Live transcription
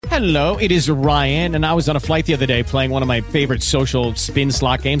Hello, it is Ryan, and I was on a flight the other day playing one of my favorite social spin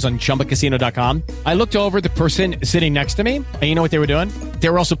slot games on ChumbaCasino.com. I looked over at the person sitting next to me, and you know what they were doing? They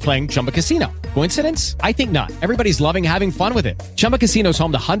were also playing Chumba Casino. Coincidence? I think not. Everybody's loving having fun with it. Chumba Casino is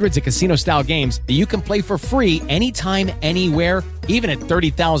home to hundreds of casino-style games that you can play for free anytime, anywhere, even at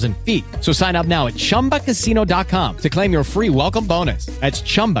 30,000 feet. So sign up now at ChumbaCasino.com to claim your free welcome bonus. That's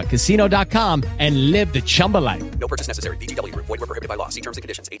ChumbaCasino.com and live the Chumba life. No purchase necessary. VGW. Void where prohibited by law. See terms and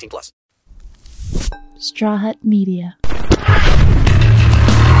conditions. 18+. Straw Hut Media.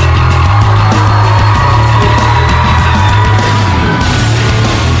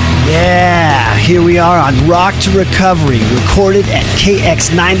 Yeah, here we are on Rock to Recovery, recorded at KX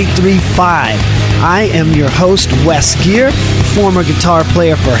 93.5. I am your host, Wes Geer, former guitar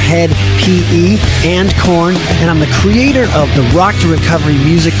player for Head, PE, and Korn, and I'm the creator of the Rock to Recovery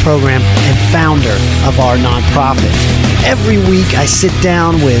music program and founder of our nonprofit. Every week, I sit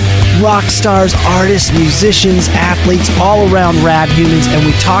down with rock stars, artists, musicians, athletes, all around rad humans, and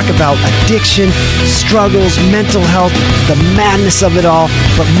we talk about addiction, struggles, mental health, the madness of it all,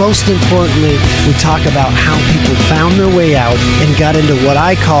 but most importantly, we talk about how people found their way out and got into what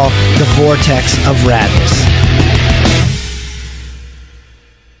I call the vortex of radness.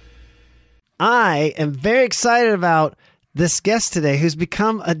 I am very excited about this guest today who's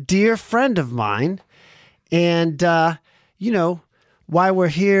become a dear friend of mine. And, why we're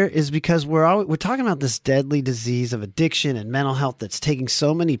here is because we're talking about this deadly disease of addiction and mental health that's taking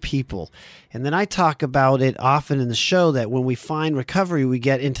so many people. And then I talk about it often in the show that when we find recovery, we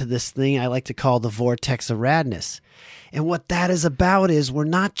get into this thing I like to call the vortex of radness. And what that is about is we're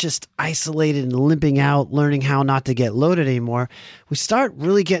not just isolated and limping out, learning how not to get loaded anymore. We start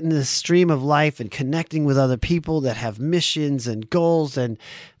really getting in the stream of life and connecting with other people that have missions and goals and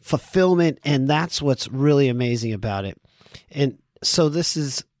fulfillment. And that's what's really amazing about it. And so this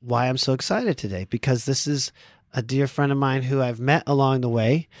is why I'm so excited today, because this is a dear friend of mine who I've met along the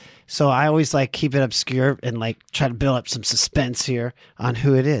way. So I always keep it obscure and try to build up some suspense here on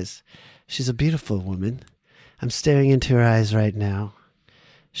who it is. She's a beautiful woman. I'm staring into her eyes right now.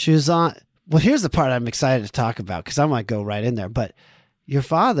 She was on... Well, here's the part I'm excited to talk about because I might go right in there. But your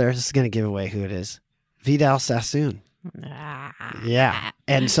father, this is going to give away who it is, Vidal Sassoon. Yeah.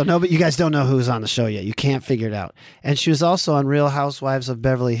 And so you guys don't know who's on the show yet. You can't figure it out. And she was also on Real Housewives of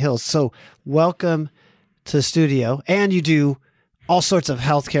Beverly Hills. So welcome to the studio. And you do all sorts of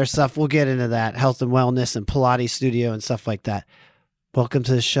healthcare stuff. We'll get into that. Health and wellness and Pilates studio and stuff like that. Welcome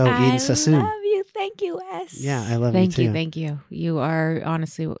to the show, Eden Sassoon. I love you. Thank you, Wes. Yeah, I love you too. Thank you. You are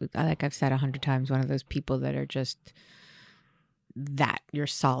honestly, like I've said 100 times, one of those people that are just that. You're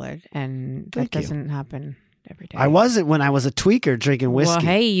solid. And that doesn't happen every day. I wasn't when I was a tweaker drinking whiskey. Well,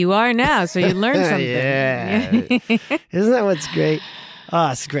 hey, you are now, so you learned something. Yeah. Isn't that what's great?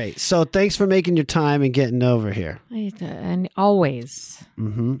 Oh, it's great. So thanks for making your time and getting over here. And always.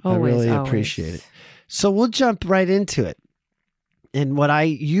 Mm-hmm. I really appreciate it. So we'll jump right into it. And what I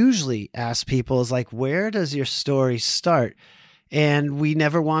usually ask people is where does your story start? And we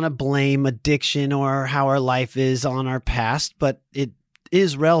never want to blame addiction or how our life is on our past, but it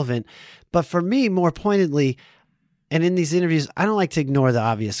is relevant. But for me, more pointedly, and in these interviews, I don't like to ignore the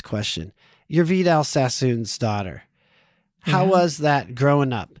obvious question. You're Vidal Sassoon's daughter. How was that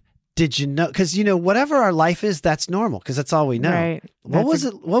growing up? Did you know? Because, whatever our life is, that's normal because that's all we know. Right. What was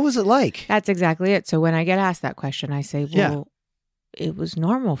it like? That's exactly it. So when I get asked that question, I say, well, it was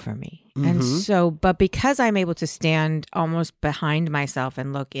normal for me. Mm-hmm. And so, but because I'm able to stand almost behind myself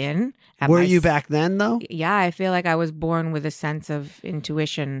and look in. Were you back then though? Yeah, I feel like I was born with a sense of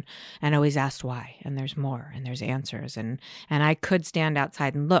intuition and always asked why. And there's more and there's answers. And I could stand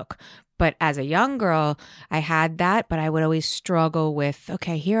outside and look. But as a young girl, I had that, but I would always struggle with,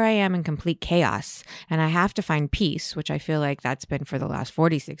 okay, here I am in complete chaos and I have to find peace, which I feel like that's been for the last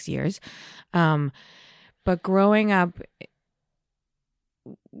 46 years. But growing up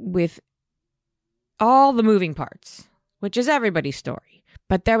with all the moving parts, which is everybody's story,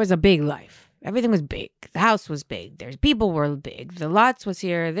 but there was a big life. Everything was big. The house was big. There's people were big. The lots was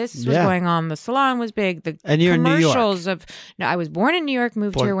here. This was going on. The salon was big. The and you're commercials in New York. No, I was born in New York,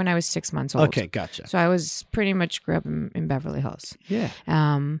 moved here when I was 6 months old. Okay, gotcha. So I was pretty much grew up in Beverly Hills. Yeah.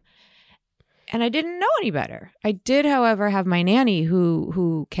 And I didn't know any better. I did, however, have my nanny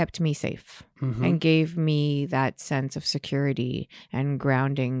who kept me safe and gave me that sense of security and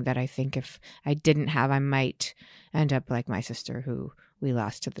grounding that I think if I didn't have, I might end up like my sister who we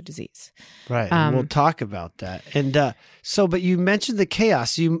lost to the disease. Right. And we'll talk about that. And but you mentioned the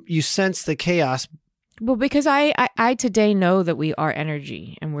chaos. You sensed the chaos Well, because I today know that we are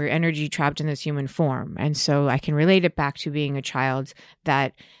energy and we're energy trapped in this human form. And so I can relate it back to being a child,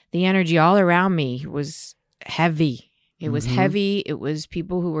 that the energy all around me was heavy. It was heavy. It was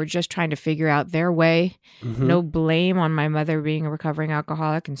people who were just trying to figure out their way. No blame on my mother being a recovering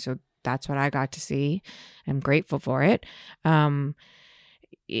alcoholic. And so that's what I got to see. I'm grateful for it. And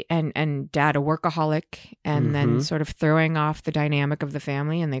dad a workaholic, and then sort of throwing off the dynamic of the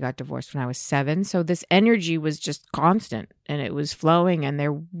family, and they got divorced when I was 7. So this energy was just constant and it was flowing, and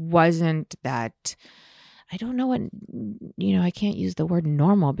there wasn't that, I don't know what, I can't use the word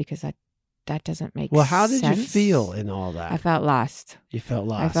normal because that doesn't make sense. Well, how did you feel in all that? I felt lost. You felt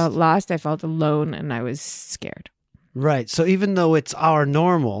lost. I felt lost. I felt alone, and I was scared. Right. So even though it's our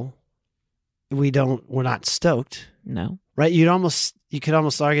normal, we're not stoked. No. Right? You could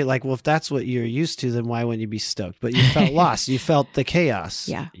almost argue like, well, if that's what you're used to, then why wouldn't you be stoked? But you felt lost. You felt the chaos.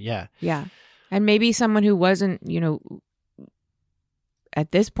 Yeah. Yeah. Yeah. And maybe someone who wasn't,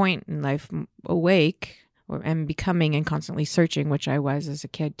 at this point in life awake and becoming and constantly searching, which I was as a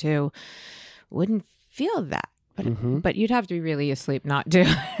kid too, wouldn't feel that. But you'd have to be really asleep not to.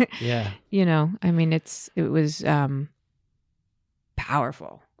 Yeah. I mean, it was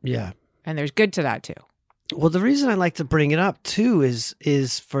powerful. Yeah. And there's good to that too. Well, the reason I like to bring it up too is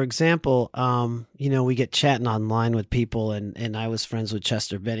for example, we get chatting online with people, and I was friends with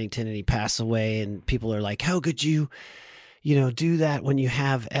Chester Bennington, and he passed away, and people are like, how could you, do that when you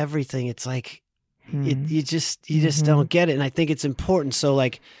have everything? It's like, you just don't get it. And I think it's important. So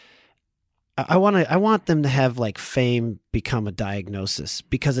like, I want them to have like fame become a diagnosis,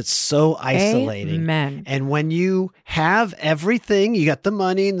 because it's so isolating. Amen. And when you have everything, you got the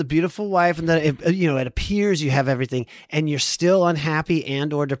money and the beautiful wife, and it appears you have everything, and you're still unhappy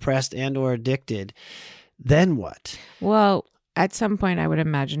and or depressed and or addicted, then what? Well, at some point I would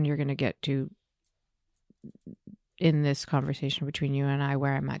imagine you're going to get to, in this conversation between you and I,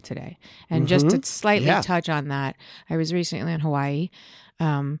 where I'm at today. And just to slightly touch on that, I was recently in Hawaii,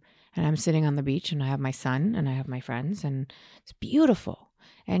 and I'm sitting on the beach, and I have my son and I have my friends, and it's beautiful.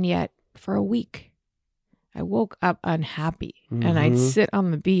 And yet for a week, I woke up unhappy, and I'd sit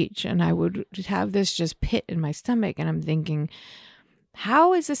on the beach, and I would have this just pit in my stomach. And I'm thinking,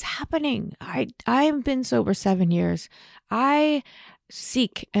 how is this happening? I have been sober 7 years. I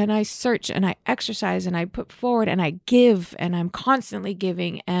seek and I search and I exercise and I put forward and I give, and I'm constantly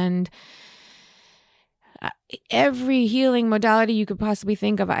giving, and every healing modality you could possibly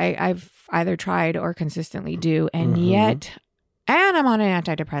think of, I've either tried or consistently do. And yet, and I'm on an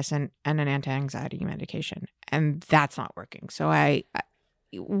antidepressant and an anti-anxiety medication, and that's not working. So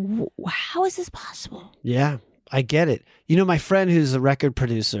how is this possible? Yeah, I get it. My friend who's a record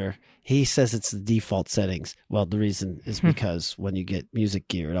producer, he says it's the default settings. Well, the reason is because when you get music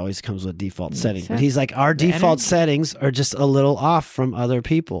gear, it always comes with default settings. But he's like, our default settings are just a little off from other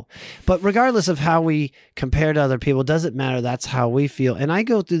people. But regardless of how we compare to other people, doesn't matter. That's how we feel. And I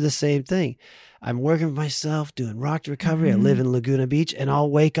go through the same thing. I'm working for myself, doing rock to recovery. I live in Laguna Beach, and I'll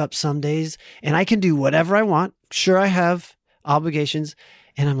wake up some days and I can do whatever I want. Sure, I have obligations.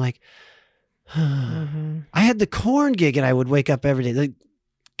 And I'm like, I had the Korn gig, and I would wake up every day. The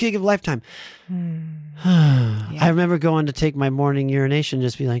gig of a lifetime. I remember going to take my morning urination,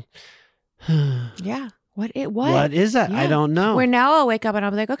 just be like, yeah. What is that? Yeah. I don't know. Where now I'll wake up and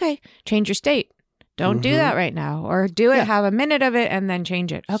I'll be like, okay, change your state. Don't do that right now. Or do it, have a minute of it, and then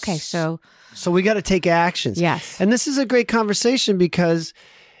change it. Okay, so we got to take actions. Yes. And this is a great conversation because,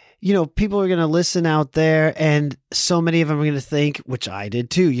 people are going to listen out there, and so many of them are going to think, which I did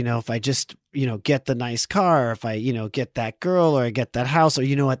too, if I just, get the nice car, or if I, get that girl, or I get that house,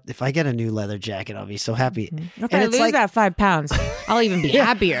 or what, if I get a new leather jacket, I'll be so happy. If I lose that 5 pounds, I'll even be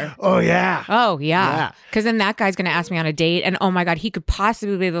happier. Oh, yeah. Oh, yeah. Because then that guy's going to ask me on a date, and oh my God, he could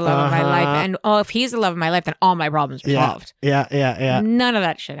possibly be the love of my life. And if he's the love of my life, then all my problems are solved. Yeah. None of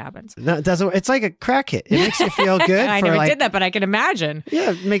that shit happens. No, it doesn't. It's like a crack hit. It makes you feel good. I never did that, but I can imagine.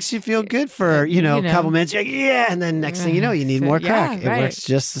 Yeah, it makes you feel good for, a couple minutes. You're like, yeah. And then next thing you know, you need more crack. Right. It works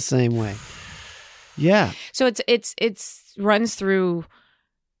just the same way. Yeah. So it's runs through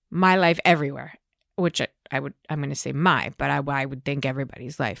my life everywhere, which I'm going to say but I would think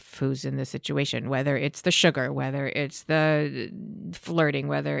everybody's life who's in this situation, whether it's the sugar, whether it's the flirting,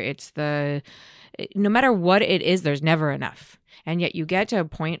 whether it's no matter what it is, there's never enough. And yet you get to a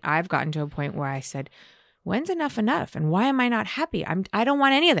point, I've gotten to a point where I said, when's enough? And why am I not happy? I don't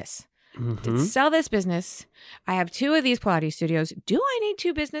want any of this. To sell this business. I have 2 of these Pilates studios. Do I need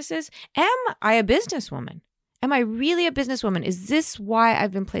 2 businesses? Am I a businesswoman? Am I really a businesswoman? Is this why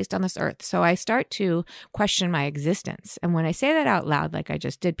I've been placed on this earth? So I start to question my existence. And when I say that out loud, like I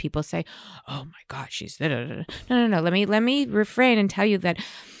just did, people say, oh my God, she's da, da, da. No. Let me refrain and tell you that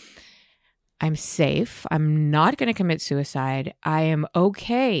I'm safe. I'm not going to commit suicide. I am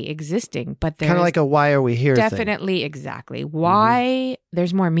okay existing, but there's Kind of like a why are we here thing. definitely exactly why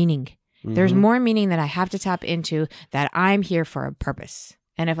there's more meaning. There's more meaning that I have to tap into, that I'm here for a purpose.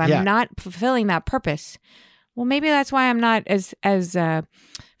 And if I'm not fulfilling that purpose, well, maybe that's why I'm not as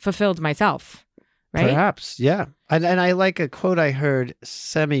fulfilled myself, right? Perhaps, yeah. And I like a quote I heard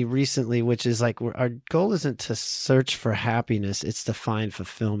recently, which is like, our goal isn't to search for happiness, it's to find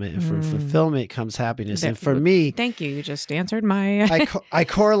fulfillment. And from fulfillment comes happiness. And for me... Thank you. You just answered my... I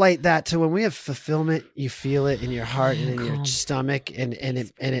correlate that to when we have fulfillment, you feel it in your heart and in your stomach, and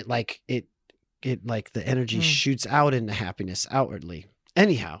it like the energy shoots out into happiness outwardly.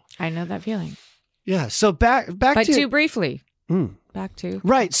 Anyhow. I know that feeling. Yeah. So back but to... too briefly. Back to...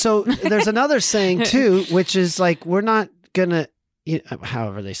 Right. So there's another saying too, which is like, we're not going to,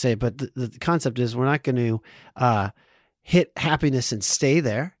 however they say it, but the concept is we're not going to hit happiness and stay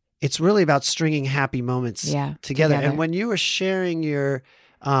there. It's really about stringing happy moments together. And when you were sharing your,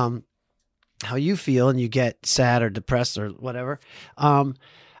 how you feel and you get sad or depressed or whatever,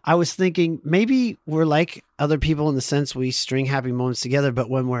 I was thinking maybe we're like other people in the sense we string happy moments together, but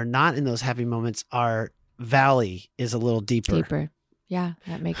when we're not in those happy moments, our valley is a little deeper. Yeah,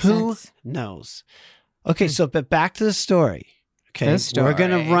 that makes sense. Who knows? Okay, so but back to the story. Okay, we're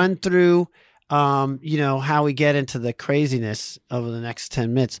going to run through, how we get into the craziness over the next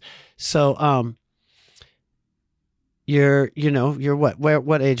 10 minutes. So, you're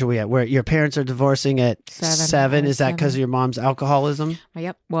what age are we at? Where your parents are divorcing at 7? Is that because of your mom's alcoholism?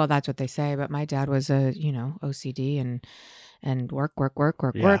 Yep. Well, that's what they say. But my dad was OCD and work.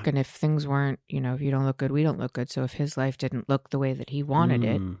 And if things weren't, if you don't look good, we don't look good. So if his life didn't look the way that he wanted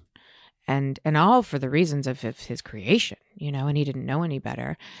it, and all for the reasons of his creation, and he didn't know any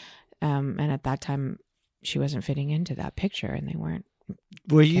better. And at that time, she wasn't fitting into that picture, and they weren't.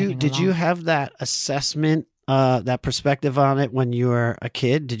 Did you have that assessment, that perspective on it when you were a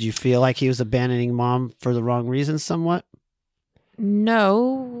kid? Did you feel like he was abandoning mom for the wrong reasons somewhat?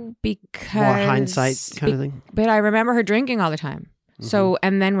 No, because... More hindsight kind of thing? But I remember her drinking all the time. So,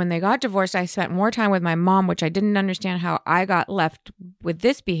 and then when they got divorced, I spent more time with my mom, which I didn't understand how I got left with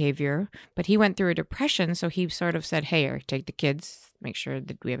this behavior. But he went through a depression, so he sort of said, hey, take the kids, make sure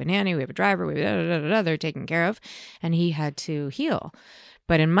that we have a nanny, we have a driver, we have they're taken care of. And he had to heal.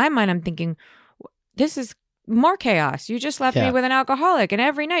 But in my mind, I'm thinking, this is more chaos. You just left me with an alcoholic, and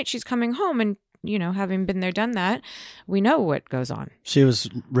every night she's coming home and, having been there, done that, we know what goes on. She was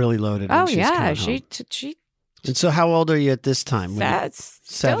really loaded. Oh, yeah. She And so how old are you at this time?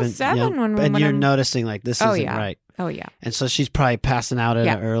 Still 7 when you're noticing like this isn't right. Oh, yeah. And so she's probably passing out at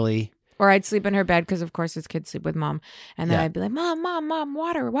an early... Or I'd sleep in her bed because, of course, his kids sleep with mom. And then I'd be like, Mom,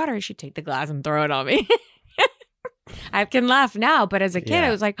 water. She'd take the glass and throw it on me. I can laugh now, but as a kid,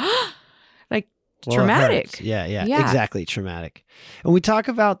 I was like, traumatic. Yeah, exactly. Traumatic. And we talk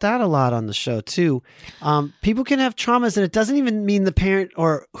about that a lot on the show too. People can have traumas and it doesn't even mean the parent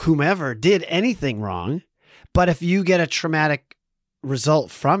or whomever did anything wrong. But if you get a traumatic result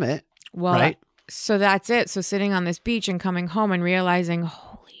from it, right? So that's it. So sitting on this beach and coming home and realizing,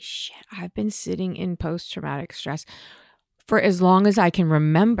 holy shit, I've been sitting in post-traumatic stress for as long as I can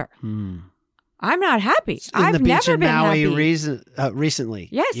remember. I'm not happy. I've never been happy. Recently,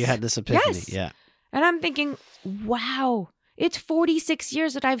 yes, you had this epiphany. Yes. Yeah. And I'm thinking, wow, it's 46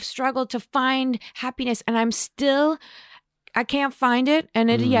 years that I've struggled to find happiness, and I can't find it. And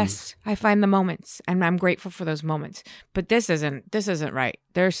yes, I find the moments, and I'm grateful for those moments. But this isn't right.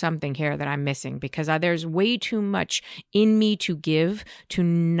 There's something here that I'm missing because there's way too much in me to give to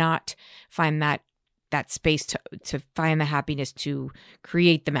not find that space to find the happiness to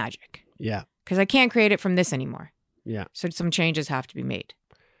create the magic. Yeah. Because I can't create it from this anymore. Yeah. So some changes have to be made.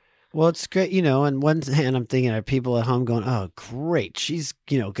 Well, it's great, on one hand, I'm thinking of people at home going, oh, great. She's,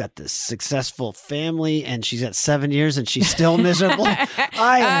 got this successful family and she's got 7 years and she's still miserable.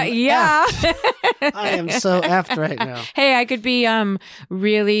 I am so effed right now. Hey, I could be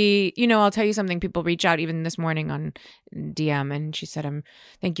really, I'll tell you something. People reach out even this morning on DM and she said,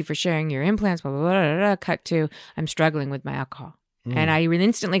 thank you for sharing your implants, blah, blah, blah, blah, blah. Cut to, I'm struggling with my alcohol. And I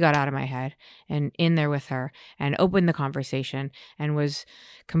instantly got out of my head and in there with her and opened the conversation and was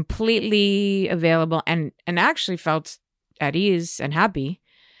completely available and actually felt at ease and happy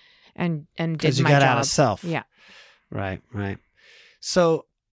and did my job. Because you got out of self. Yeah. Right. So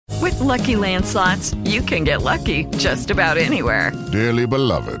With Lucky Land Slots, you can get lucky just about anywhere. Dearly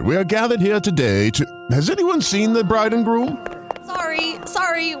beloved, we are gathered here today to... Has anyone seen the bride and groom?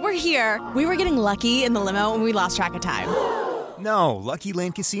 Sorry, we're here. We were getting lucky in the limo and we lost track of time. No, Lucky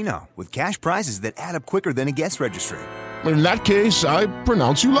Land Casino, with cash prizes that add up quicker than a guest registry. In that case, I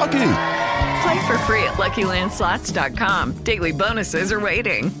pronounce you lucky. Play for free at LuckyLandSlots.com. Daily bonuses are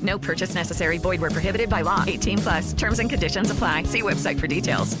waiting. No purchase necessary. Void where prohibited by law. 18+. Terms and conditions apply. See website for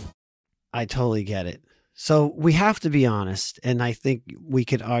details. I totally get it. So we have to be honest, and I think we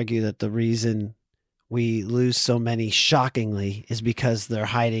could argue that the reason we lose so many shockingly is because they're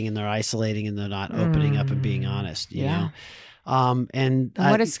hiding and they're isolating and they're not opening up and being honest, you know? And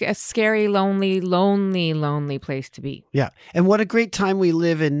what a scary, lonely place to be. Yeah. And what a great time we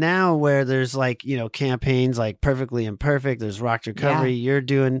live in now where there's like, you know, campaigns like Perfectly Imperfect, there's Rocked Recovery, you're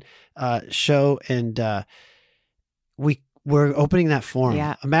doing a show, and we're opening that forum.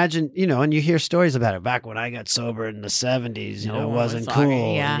 Yeah. Imagine, you know, and you hear stories about it. Back when I got sober in the 70s, you know, it wasn't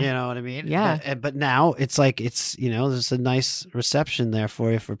cool. Yeah. You know what I mean? Yeah. But now it's like, it's, you know, there's a nice reception there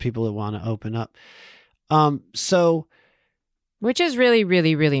for you for people who want to open up. Which is really,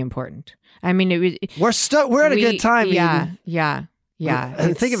 really, really important. I mean, we're at a good time. Yeah.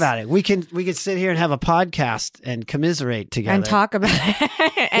 And think about it. We could sit here and have a podcast and commiserate together and talk about it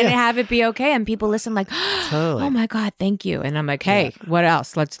and have it be okay. And people listen like, totally. Oh my God, thank you. And I'm like, hey, what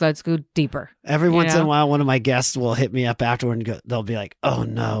else? Let's go deeper. Every once in a while, one of my guests will hit me up afterward and they'll be like, oh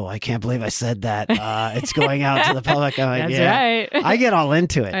no, I can't believe I said that. It's going out to the public. I'm like, That's right. I get all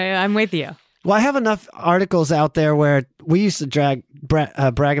into it. I'm with you. Well, I have enough articles out there where we used to brag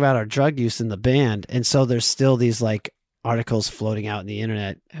about our drug use in the band. And so there's still these like articles floating out in the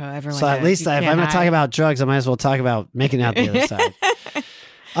internet. Oh, everyone so at least if I'm going to talk about drugs, I might as well talk about making out the other side.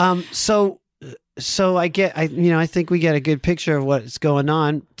 So I think we get a good picture of what's going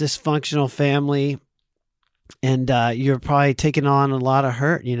on. Dysfunctional family, and you're probably taking on a lot of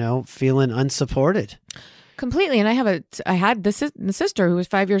hurt. You know, feeling unsupported. Completely. And I had the sister who was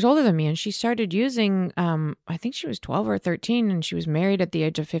 5 years older than me, and she started using, I think she was 12 or 13, and she was married at the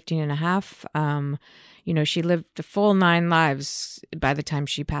age of 15 and a half. You know, she lived the full 9 lives by the time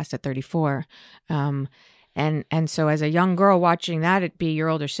she passed at 34. And so as a young girl watching that, it be your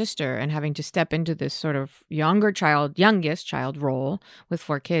older sister and having to step into this sort of youngest child role with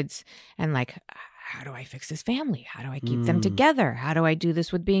 4 kids and like, how do I fix this family? How do I keep them together? How do I do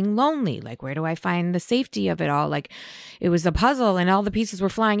this with being lonely? Like, where do I find the safety of it all? Like, it was a puzzle and all the pieces were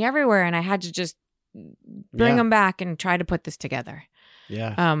flying everywhere. And I had to just bring them back and try to put this together.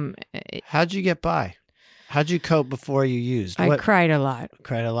 Yeah. How'd you get by? How'd you cope before you used? I cried a lot.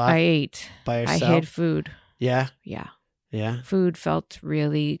 Cried a lot? I ate. By yourself? I hid food. Yeah? Yeah. Yeah? Food felt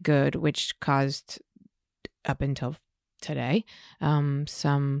really good, which caused, up until today,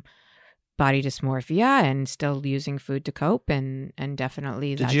 some body dysmorphia and still using food to cope. And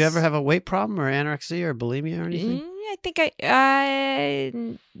definitely Did you ever have a weight problem or anorexia or bulimia or anything? I think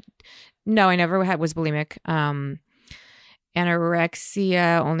no, I never was bulimic.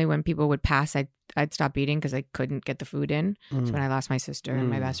 Anorexia, only when people would pass, I'd stop eating because I couldn't get the food in. So when I lost my sister and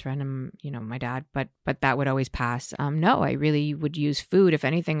my best friend and, you know, my dad, but that would always pass. No, I really would use food. If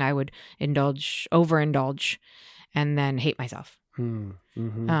anything, I would overindulge and then hate myself.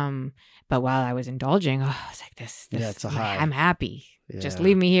 But while I was indulging, I was like, this it's a high. I'm happy. Just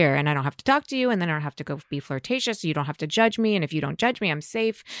leave me here and I don't have to talk to you, and then I don't have to go be flirtatious. So you don't have to judge me. And if you don't judge me, I'm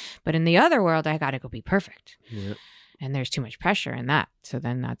safe. But in the other world, I got to go be perfect. Yep. And there's too much pressure in that. So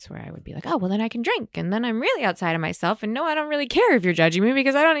then that's where I would be like, oh, well, then I can drink. And then I'm really outside of myself. And no, I don't really care if you're judging me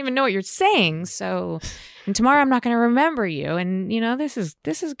because I don't even know what you're saying. So, and tomorrow I'm not going to remember you. And, you know, this is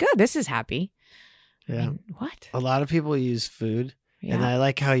good. This is happy. Yeah. I mean, what? A lot of people use food. Yeah. And I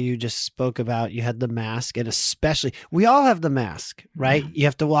like how you just spoke about you had the mask, and especially we all have the mask, right? You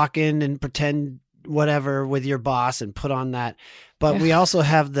have to walk in and pretend whatever with your boss and put on that. But we also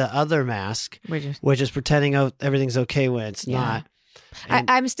have the other mask, which is pretending everything's okay when it's not.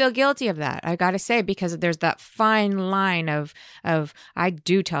 I'm still guilty of that. I got to say, because there's that fine line of I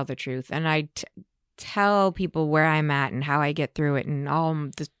do tell the truth and I tell people where I'm at and how I get through it and all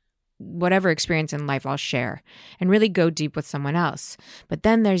the whatever experience in life I'll share and really go deep with someone else. But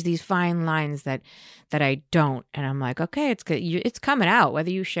then there's these fine lines that I don't. And I'm like, okay, it's good. It's coming out, whether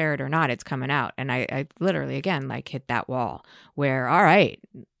you share it or not, it's coming out. And I literally, again, like hit that wall where, all right,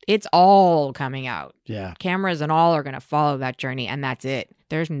 it's all coming out. Yeah. Cameras and all are going to follow that journey. And that's it.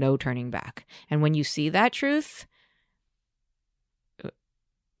 There's no turning back. And when you see that truth,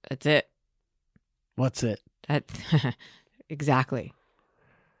 that's it. What's it? Exactly.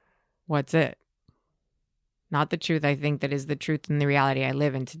 What's it? not the truth I think that is the truth in the reality I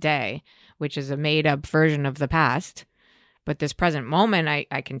live in today, which is a made up version of the past. But this present moment,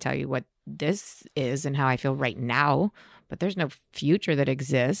 I can tell you what this is and how I feel right now. But there's no future that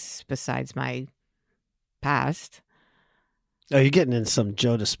exists besides my past. Oh, you're getting in some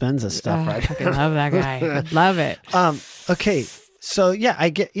Joe Dispenza stuff, right? I fucking love that guy. Love it. Okay. So yeah, I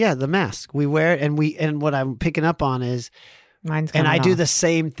get the mask. We wear it and what I'm picking up on is Mine's and I coming do off. the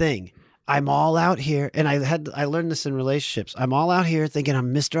same thing. I'm all out here, and I learned this in relationships. I'm all out here thinking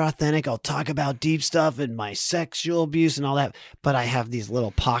I'm Mr. Authentic. I'll talk about deep stuff and my sexual abuse and all that, but I have these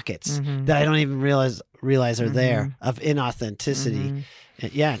little pockets that I don't even realize are there of inauthenticity.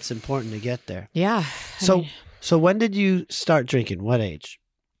 And yeah, it's important to get there. Yeah. So when did you start drinking? What age?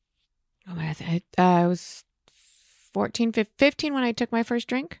 I was 15 when I took my first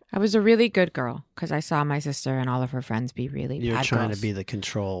drink. I was a really good girl because I saw my sister and all of her friends be really You're bad trying girls. to be the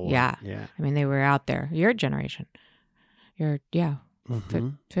control one. Yeah. Yeah. I mean, they were out there. Your generation. You're,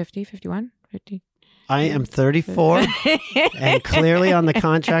 50, 51, 50. I am 34, and clearly on the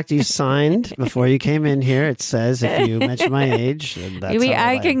contract you signed before you came in here, it says if you mention my age, then that's how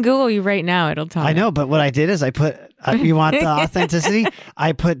I can Google you right now. It'll tell me. I know, but what I did is I put, you want the authenticity?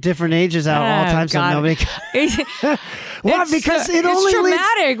 I put different ages out all the time so God. nobody can. What? Because it only it's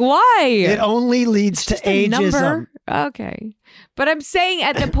traumatic. Why? It only leads to Just a ageism. number. Okay. But I'm saying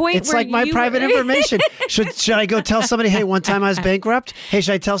at the point It's where like my private information. Should I go tell somebody, hey, one time I was bankrupt? Hey,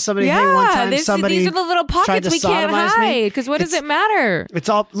 should I tell somebody, hey, one time somebody these are the little tried pockets to we can't sodomize me? hide. Because what does it matter? It's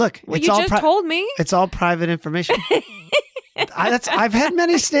all, look. Well, it's you all just told me. It's all private information. I've had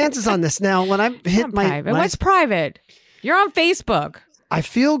many stances on this. Now, when I hit Not my... private. when I- What's private? You're on Facebook. I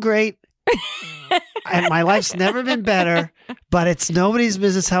feel great. And my life's never been better, but it's nobody's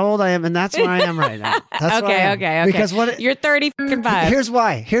business how old I am, and that's where I am right now. That's where I am. Okay. Because you're 35. Here's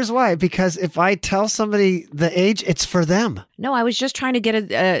why. Because if I tell somebody the age, it's for them. No, I was just trying to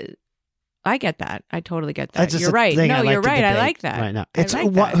get I get that. I totally get that. That's just You're a right. thing No, I like you're to right. I debate like that. right now. I It's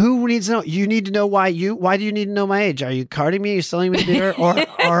like that. who needs to know? You need to know why do you need to know my age? Are you carding me? Are you selling me beer? Or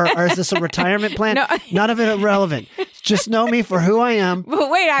is this a retirement plan? No. None of it irrelevant. Just know me for who I am.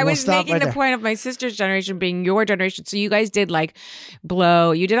 But wait, I We'll was stop making right the there. point of my sister's generation being your generation. So you guys did like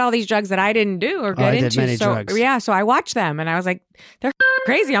blow. You did all these drugs that I didn't do or get I did into. many so drugs. yeah, so I watched them and I was like, they're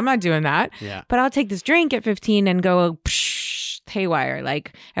crazy. I'm not doing that. Yeah. But I'll take this drink at 15 and go haywire.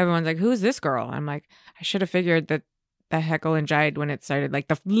 Like everyone's like, who's this girl? I'm like, I should have figured that the heckle and jive when it started.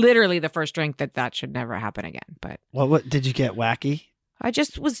 Like literally the first drink that should never happen again. But What did you get wacky? I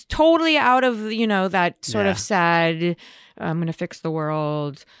just was totally out of, that sort Yeah. of sad, I'm going to fix the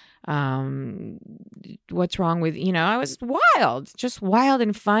world. What's wrong with, I was just wild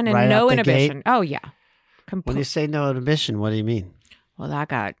and fun and Right no out the inhibition. gate? Oh, yeah. When you say no inhibition, what do you mean? Well,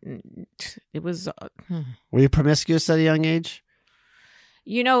 it was, Were you promiscuous at a young age?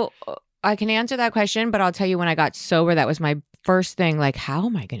 I can answer that question, but I'll tell you when I got sober, that was my first thing. Like, how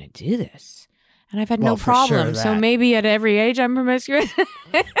am I going to do this? And I've had Well, no for sure problem. So that. maybe at every age I'm promiscuous.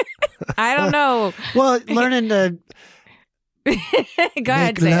 I don't know. Well, learning to Go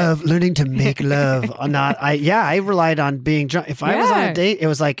ahead, make say it. love, learning to make love. I relied on being drunk. If I was on Yeah. a date, it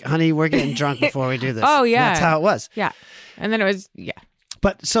was like, honey, we're getting drunk before we do this. Oh, yeah. That's how it was. Yeah. And then it was, yeah.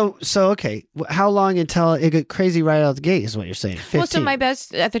 But so okay, how long until it got crazy right out the gate is what you're saying? 15. Well, so my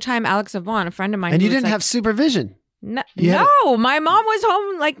best at the time, Alex Avon, a friend of mine, and who you was didn't like, have supervision. No, you had my mom was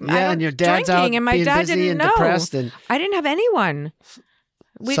home like Yeah, and your dad's out drinking, and my being dad busy didn't and know. depressed and- I didn't have anyone.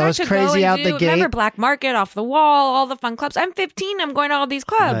 We So got it's to crazy go and out do, the gate. Remember Black Market, Off the Wall, all the fun clubs. I'm 15. I'm going to all these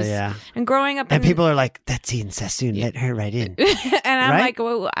clubs. Oh, yeah. And growing up, And people are like, that's Ian Sassoon. Let her right in. and I'm Right? like,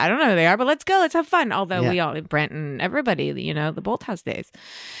 well, I don't know who they are, but let's go. Let's have fun. Although Yeah. we all, Brent and everybody, the Bolthouse days.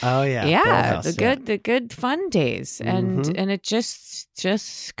 Oh yeah. Yeah, Bolthouse, the good fun days, and Mhm. it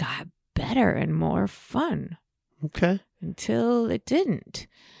just got better and more fun Okay. until it didn't.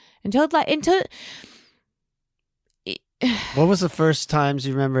 Until What was the first times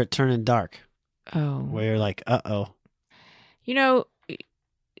you remember it turning dark? oh, Where you're like, uh-oh.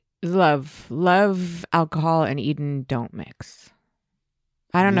 love, alcohol, and Eden don't mix.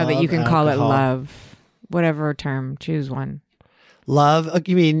 I don't know that you Love, can call it alcohol. love. Whatever term, choose one. Love,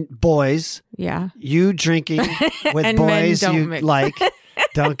 you mean boys. Yeah, You drinking with And men boys don't you mix. like.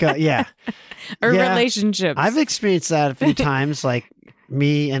 Don't go, yeah. or Yeah. relationships. I've experienced that a few times, like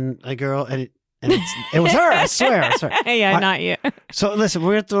me and a girl, and it was her, I swear. yeah, not you. So listen,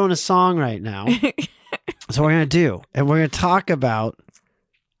 we're throwing a song right now. So we're going to do, and we're going to talk about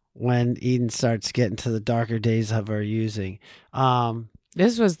when Eden starts getting to the darker days of her using.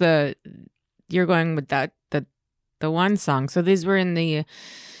 This was you're going with that the one song. So these were in the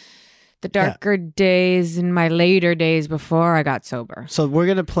The darker days in my later days before I got sober. So we're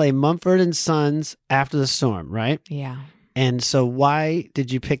going to play Mumford & Sons After the Storm, right? Yeah. And so why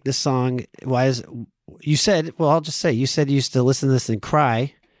did you pick this song? Why is you said, well, I'll just say, you said you used to listen to this and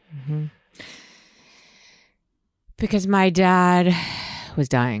cry. Mm-hmm. Because my dad was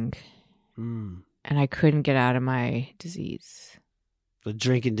dying and I couldn't get out of my disease. The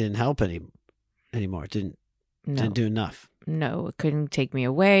drinking didn't help anymore. It didn't do enough. No, it couldn't take me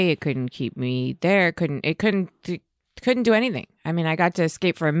away. It couldn't keep me there. It couldn't do anything. I mean, I got to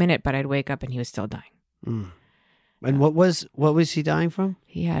escape for a minute, but I'd wake up and he was still dying. Mm. And what was he dying from?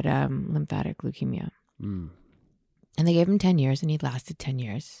 He had lymphatic leukemia. Mm. And they gave him 10 years, and he lasted 10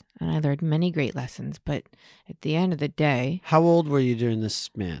 years. And I learned many great lessons. But at the end of the day... How old were you during this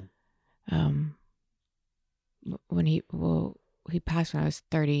span? When he passed when I was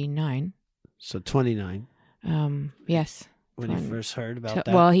 39. So 29. Yes. When you first heard about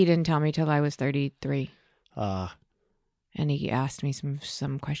that? Well, he didn't tell me till I was 33. And he asked me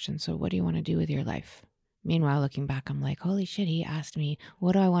some questions. So what do you want to do with your life? Meanwhile, looking back, I'm like, holy shit, he asked me,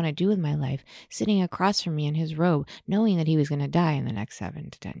 what do I want to do with my life? Sitting across from me in his robe, knowing that he was going to die in the next 7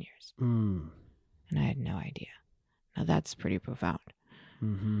 to 10 years. Mm. And I had no idea. Now, that's pretty profound.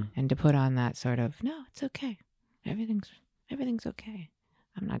 Mm-hmm. And to put on that sort of, no, it's okay. Everything's okay.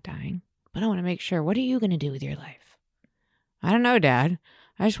 I'm not dying. But I want to make sure, what are you going to do with your life? I don't know, Dad.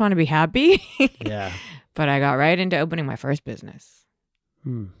 I just want to be happy. Yeah. But I got right into opening my first business.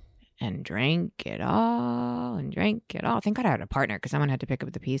 Hmm. And drank it all. Thank God I had a partner because someone had to pick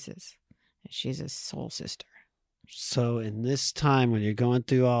up the pieces. She's a soul sister. So in this time when you're going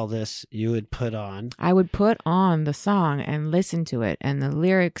through all this, you would put on... I would put on the song and listen to it. And the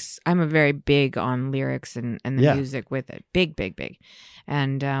lyrics, I'm a very big on lyrics and the music with it. Big.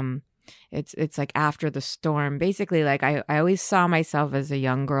 And it's like After the Storm. Basically, like I always saw myself as a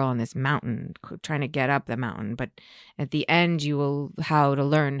young girl on this mountain, trying to get up the mountain. But at the end, you will how to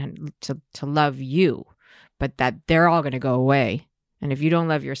learn to love you, but that they're all going to go away. And if you don't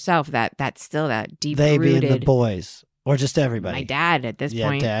love yourself, that's still that deep They rooted. being the boys or just everybody. My dad at this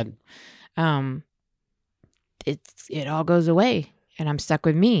point. Yeah, Dad. It all goes away, and I'm stuck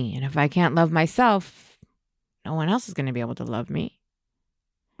with me. And if I can't love myself, no one else is going to be able to love me.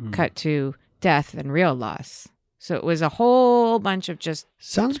 Cut to death and real loss. So it was a whole bunch of just...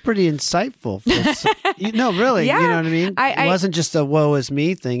 Sounds pretty insightful. Really. Yeah, you know what I mean? It wasn't just a woe is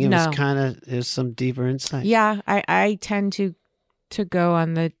me thing. It was some deeper insight. Yeah, I tend to go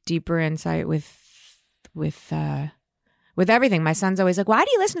on the deeper insight with everything. My son's always like, why do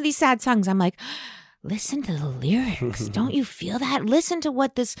you listen to these sad songs? I'm like... Listen to the lyrics. Don't you feel that? Listen to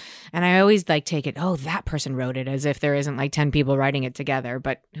what this... And I always take it, that person wrote it, as if there isn't 10 people writing it together,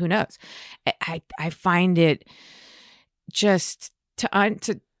 but who knows? I find it just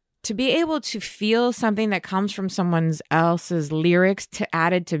to be able to feel something that comes from someone else's lyrics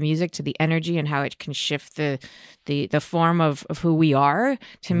added to music, to the energy and how it can shift the form of who we are,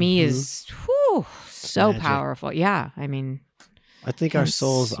 to me is so magic. Powerful. Yeah, I mean... I think our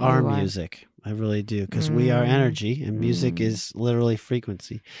souls are music. I really do, because we are energy, and music is literally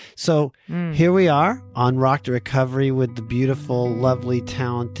frequency. So here we are on Rock to Recovery with the beautiful, lovely,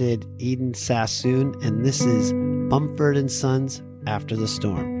 talented Eden Sassoon, and this is Mumford & Sons After the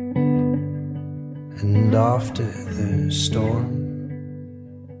Storm. And after the storm,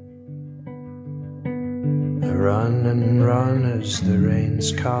 I run and run as the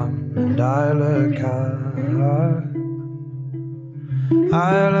rains come, and I look up.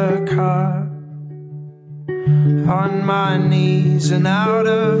 I look up on my knees and out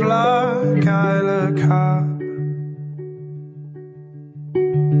of luck. I look up.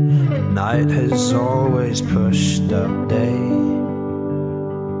 Night has always pushed up day.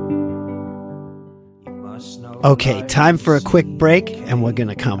 Okay, time for a quick break, and we're going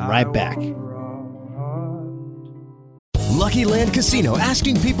to come right back. Lucky Land Casino,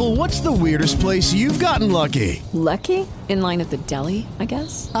 asking people, what's the weirdest place you've gotten lucky? Lucky? In line at the deli, I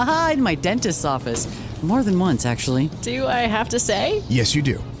guess? Aha, in my dentist's office. More than once, actually. Do I have to say? Yes, you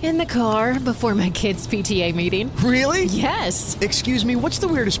do. In the car before my kids' PTA meeting. Really? Yes. Excuse me, what's the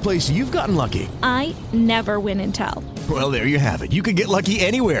weirdest place you've gotten lucky? I never win and tell. Well, there you have it. You can get lucky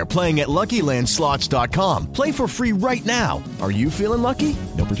anywhere, playing at LuckyLandSlots.com. Play for free right now. Are you feeling lucky?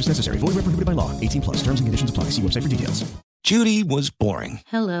 No purchase necessary. Void where prohibited by law. 18+. Terms and conditions apply. See website for details. Judy was boring.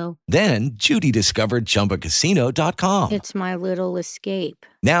 Hello. Then Judy discovered ChumbaCasino.com. It's my little escape.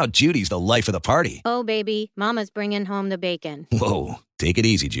 Now Judy's the life of the party. Oh, baby, mama's bringing home the bacon. Whoa, take it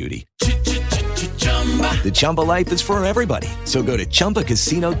easy, Judy. The Chumba life is for everybody. So go to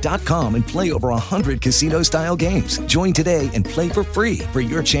ChumbaCasino.com and play over 100 casino-style games. Join today and play for free for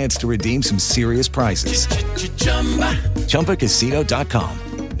your chance to redeem some serious prizes. ChumbaCasino.com.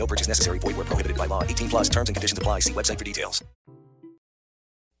 No purchase necessary. Void where prohibited by law. 18 plus terms and conditions apply. See website for details.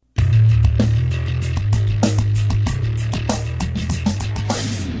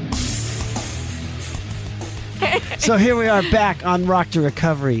 So here we are back on Rock to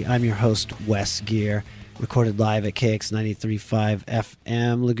Recovery. I'm your host, Wes Gear, recorded live at KX 93.5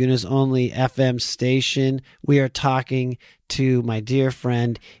 FM, Laguna's only FM station. We are talking to my dear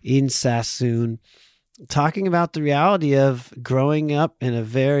friend, Eden Sassoon, talking about the reality of growing up in a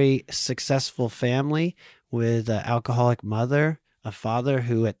very successful family with an alcoholic mother, a father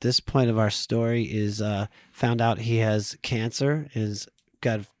who at this point of our story is found out he has cancer, is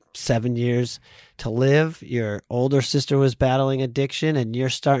got 7 years to live. Your older sister was battling addiction, and you're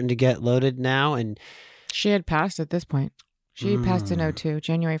starting to get loaded now. And she had passed at this point. She passed in 02,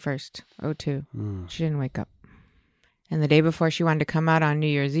 January 1st, 02. She didn't wake up. And the day before, she wanted to come out on New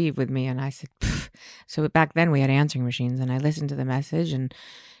Year's Eve with me, and I said, pfft. So back then we had answering machines, and I listened to the message, and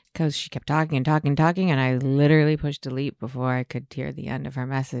because she kept talking and talking and talking, and I literally pushed delete before I could hear the end of her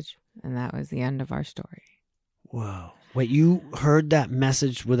message, and that was the end of our story. Whoa. Wait, you heard that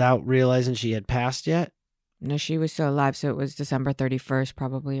message without realizing she had passed yet? No, she was still alive, so it was December 31st,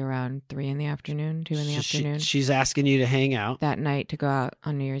 probably around 3 in the afternoon, 2 in the afternoon. She's asking you to hang out. That night to go out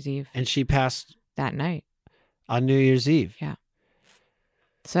on New Year's Eve. And she passed? That night. On New Year's Eve? Yeah.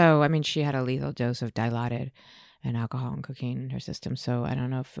 So, I mean, she had a lethal dose of Dilaudid and alcohol and cocaine in her system, so I don't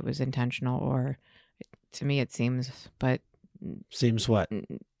know if it was intentional or, to me it seems, but... Seems what?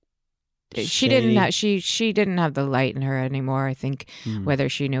 She didn't have the light in her anymore. I think whether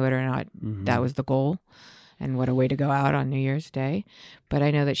she knew it or not, that was the goal. And what a way to go out on New Year's Day. But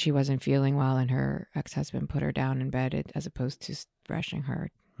I know that she wasn't feeling well, and her ex-husband put her down in bed as opposed to rushing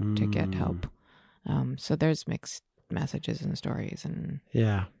her to get help. So there's mixed messages and stories. And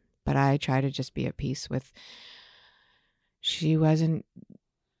yeah. But I try to just be at peace with, she wasn't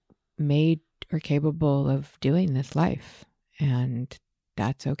made or capable of doing this life. And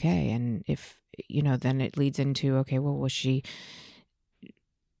that's okay. And if, then it leads into, okay, well,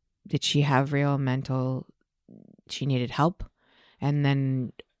 did she have real mental, she needed help? And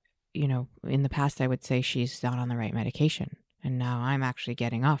then, in the past, I would say she's not on the right medication. And now I'm actually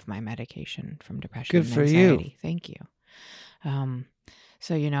getting off my medication from depression and anxiety. Good for you. Thank you.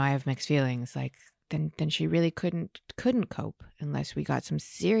 So, I have mixed feelings. Like, then she really couldn't cope unless we got some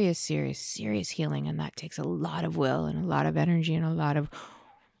serious healing. And that takes a lot of will and a lot of energy and a lot of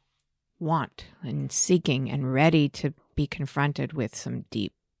want and seeking and ready to be confronted with some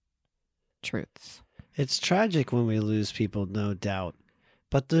deep truths. It's tragic when we lose people, no doubt.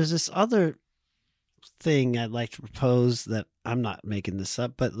 But there's this other thing I'd like to propose that I'm not making this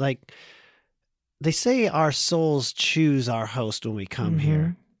up, but like they say our souls choose our host when we come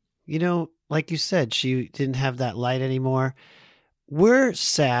here. Like you said, she didn't have that light anymore. We're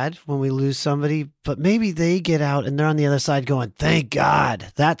sad when we lose somebody, but maybe they get out and they're on the other side going, thank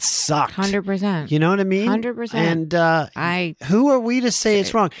God, that sucked. 100%. You know what I mean? 100%. And who are we to say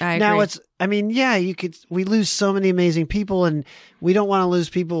it's wrong? I now agree. we lose so many amazing people, and we don't want to lose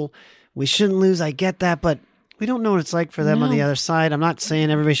people we shouldn't lose. I get that, but we don't know what it's like for them on the other side. I'm not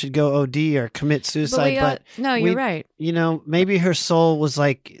saying everybody should go OD or commit suicide, but you're right. Maybe her soul was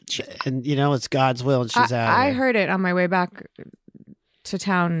like, and it's God's will, and she's out. I heard it on my way back to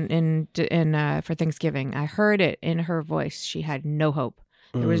town in for Thanksgiving. I heard it in her voice. She had no hope.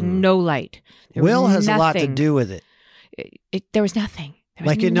 There was no light. Will has a lot to do with it. There was nothing.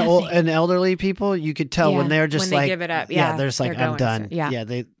 Like in elderly people, you could tell when they're just when they give it up. Yeah, they're just like, I'm done.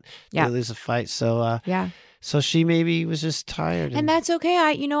 They lose a fight. So so she maybe was just tired, and that's okay.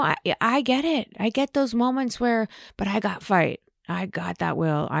 I get it. I get those moments where, but I got fight. I got that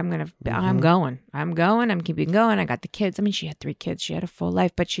will. I'm going. I'm keeping going. I got the kids. I mean, she had 3 kids. She had a full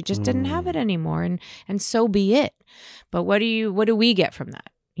life, but she just didn't have it anymore. And so be it. But what do we get from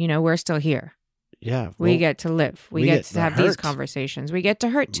that? We're still here. Yeah. We get to live. We get to have these conversations. We get to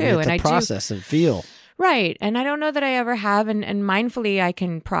hurt too. We get to process and feel. Right. And I don't know that I ever have. And mindfully, I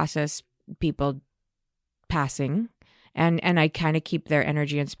can process people passing, and I kind of keep their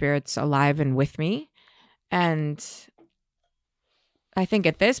energy and spirits alive and with me. And I think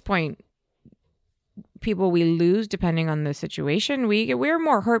at this point, people we lose, depending on the situation, we're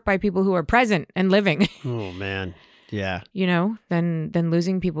more hurt by people who are present and living. Oh man, yeah. Than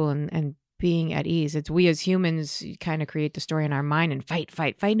losing people and being at ease. It's we as humans kind of create the story in our mind and fight.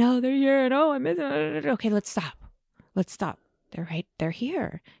 No, they're here. No, I miss it. Okay, let's stop. They're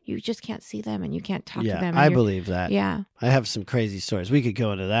here. You just can't see them and you can't talk to them. and I you're- believe that. Yeah. I have some crazy stories. We could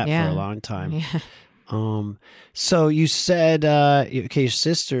go into that Yeah. for a long time. Yeah. So you said, okay, your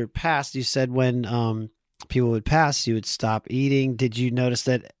sister passed. You said when people would pass, you would stop eating. Did you notice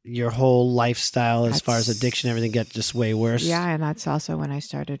that your whole lifestyle, as far as addiction, everything, got just way worse? Yeah, and that's also when I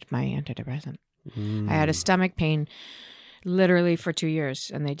started my antidepressant. I had a stomach pain literally for 2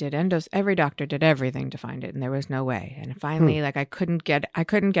 years, and they did every doctor did everything to find it, and there was no way. And finally, like I couldn't get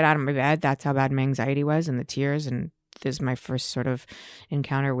out of my bed. That's how bad my anxiety was, and the tears. And this is my first sort of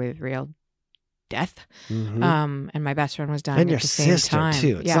encounter with real death. And my best friend was dying And at your the same sister time.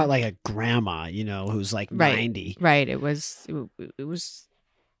 too. It's Yeah. not like a grandma, who's like 90. Right. It was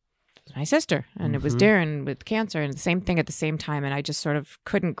my sister, and it was Darren with cancer, and the same thing at the same time. And I just sort of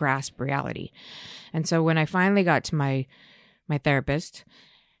couldn't grasp reality. And so when I finally got to my therapist,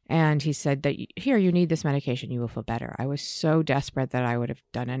 and he said that, here, you need this medication, you will feel better. I was so desperate that I would have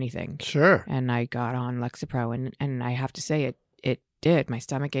done anything. Sure. And I got on Lexapro, and I have to say it did. My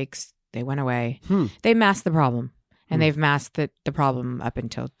stomach aches, they went away. They masked the problem. And they've masked the problem up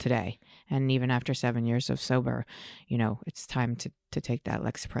until today. And even after 7 years of sober, it's time to take that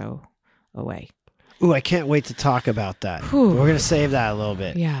Lexapro away. Ooh, I can't wait to talk about that. Whew. We're going to save that a little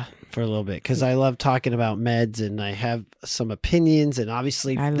bit. Yeah. For a little bit, because I love talking about meds, and I have some opinions, and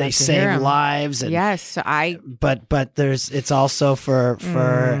obviously they save lives. And, yes, so But it's also for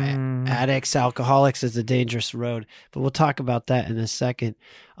addicts, alcoholics, is a dangerous road. But we'll talk about that in a second.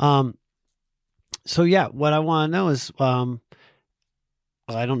 So yeah, what I want to know is,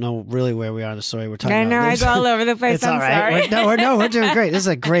 I don't know really where we are in the story. We're talking. I know about I go all over the place. It's I'm all right. sorry. We're doing great. This is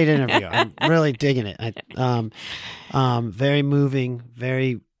a great interview. I'm really digging it. Very moving,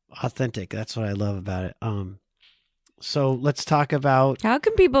 very authentic. That's what I love about it. So let's talk about, how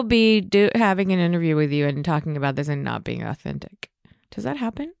can people be having an interview with you and talking about this and not being authentic? Does that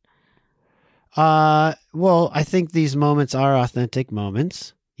happen? Well, I think these moments are authentic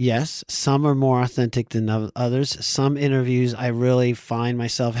moments. Yes, some are more authentic than others. Some interviews I really find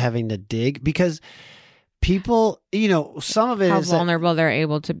myself having to dig, because people, some of it How is vulnerable they're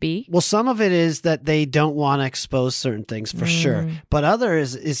able to be. Well, some of it is that they don't want to expose certain things for sure. But other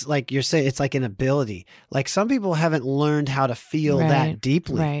is like you're saying, it's like an ability. Like some people haven't learned how to feel that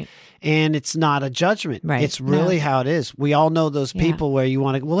deeply. Right. And it's not a judgment. Right. It's really how it is. We all know those people where you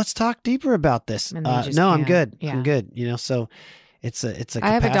want to, well, let's talk deeper about this. And they just No, I'm can't. good. Yeah. I'm good. So it's a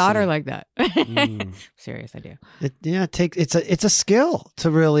I have a daughter capacity. like that. Serious, I do. It's a skill to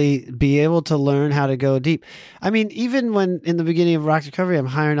really be able to learn how to go deep. I mean, even when in the beginning of Rock Recovery, I'm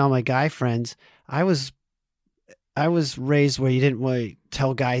hiring all my guy friends. I was raised where you didn't really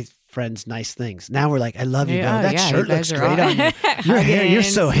tell guy friends nice things. Now we're like, I love you, bro. That shirt looks great on you. Your hair, you're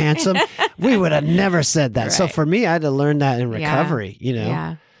so handsome. We would have never said that. So for me, I had to learn that in recovery.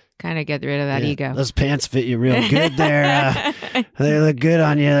 Yeah. Kind of get rid of that ego. Those pants fit you real good there. They look good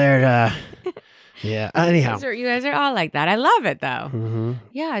on you there. Yeah. Anyhow. You guys are all like that. I love it though.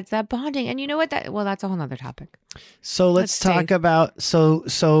 Yeah, it's that bonding. And you know what? That's a whole nother topic. So let's talk about,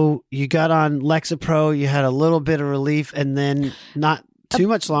 so you got on Lexapro, you had a little bit of relief, and then not too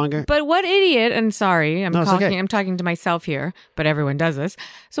much longer. But what idiot, and sorry, I'm talking to myself here, but everyone does this.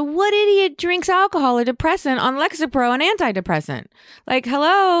 So what idiot drinks alcohol or depressant on Lexapro, an antidepressant? Like,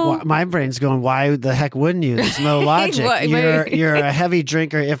 hello? Well, my brain's going, why the heck wouldn't you? There's no logic. You're a heavy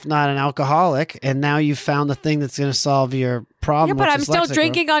drinker, if not an alcoholic, and now you've found the thing that's going to solve your problem. Yeah, but which I'm is still Lexapro.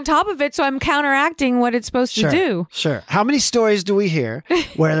 drinking on top of it, so I'm counteracting what it's supposed to do. Sure. How many stories do we hear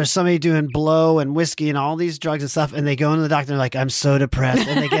where there's somebody doing blow and whiskey and all these drugs and stuff, and they go into the doctor and they're like, I'm so depressed,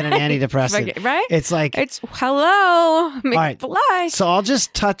 and they get an antidepressant. Right? It's like, hello, McFly. All right. So I'll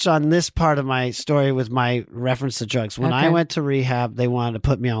just touch on this part of my story with my reference to drugs. When I went to rehab, they wanted to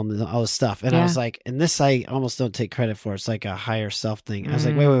put me on all this stuff. And I was like, and this I almost don't take credit for. It's like a higher self thing. I was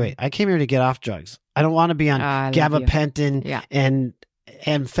like, wait. I came here to get off drugs. I don't want to be on gabapentin and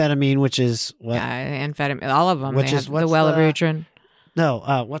amphetamine, which is what? Amphetamine, all of them. Which is the Wellbutrin.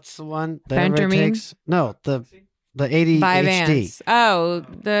 No, what's the one that everybody Phentermine? takes? No, the ADHD. Vyvanse. Oh,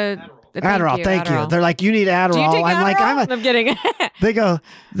 the Adderall. Thank you. Adderall. They're like, you need Adderall. Do you take I'm Adderall? like, I'm kidding.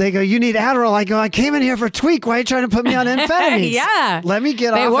 They go, you need Adderall. I go, I came in here for tweak. Why are you trying to put me on amphetamines? Yeah. Let me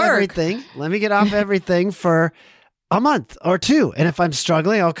get off everything. Let me get off everything for a month or two. And if I'm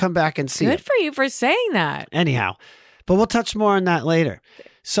struggling, I'll come back and see Good it. for you for saying that. Anyhow, but we'll touch more on that later.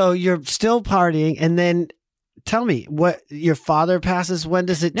 So you're still partying, and then tell me, what your father passes, when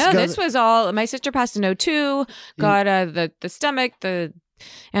does it No, go? this was all, my sister passed in 2002, got the stomach, the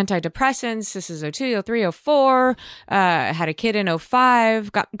antidepressants. This is 02, 03, 04. Had a kid in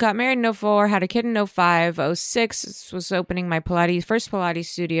 05. Got married in 04. Had a kid in 05. 06 was opening my first Pilates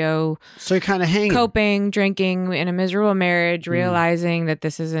studio. So you're kind of hanging. Coping, drinking, in a miserable marriage, realizing that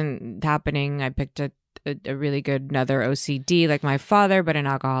this isn't happening. I picked a really good another OCD like my father, but an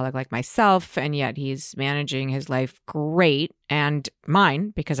alcoholic like myself, and yet he's managing his life great, and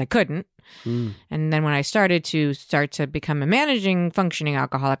mine because I couldn't. And then when I started to become a managing, functioning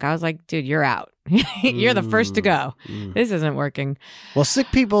alcoholic, I was like, dude, you're out. You're the first to go. This isn't working. Well, sick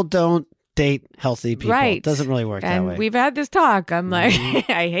people don't date healthy people. Right. It doesn't really work that way. And we've had this talk. I'm like,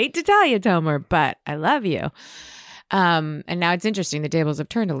 I hate to tell you, Tomer, but I love you. And now it's interesting. The tables have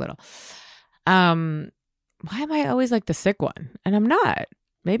turned a little. Why am I always like the sick one? And I'm not.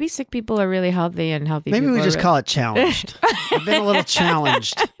 Maybe sick people are really healthy and healthy Maybe people we just call it challenged. I've been a little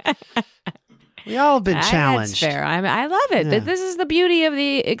challenged. We all have been challenged. That's fair. I love it. Yeah. This is the beauty of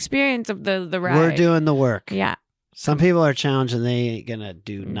the experience of the ride. We're doing the work. Yeah. Some people are challenged and they ain't gonna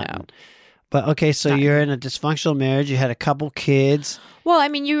do nothing. No. But okay, so you're in a dysfunctional marriage. You had a couple kids. Well, I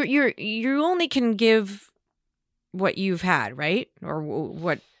mean, you only can give what you've had, right? Or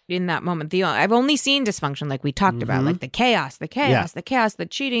what in that moment. I've only seen dysfunction, like we talked about, like the chaos, the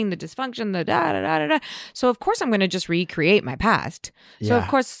cheating, the dysfunction, the da. So of course I'm going to just recreate my past. So of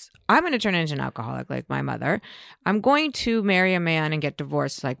course I'm going to turn into an alcoholic like my mother. I'm going to marry a man and get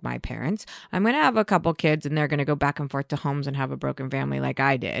divorced like my parents. I'm going to have a couple kids and they're going to go back and forth to homes and have a broken family like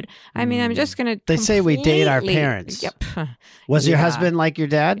I did. I mean, I'm just going to. They say we date our parents. Yep. Was your husband like your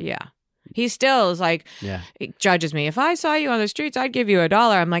dad? Yeah. He still is like, he judges me. If I saw you on the streets, I'd give you $1.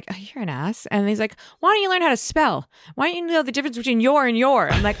 I'm like, oh, you're an ass. And he's like, why don't you learn how to spell? Why don't you know the difference between your and your?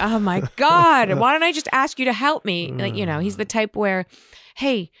 I'm like, oh my God, why don't I just ask you to help me? Like, he's the type where,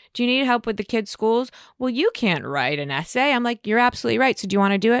 hey, do you need help with the kids' schools? Well, you can't write an essay. I'm like, you're absolutely right. So do you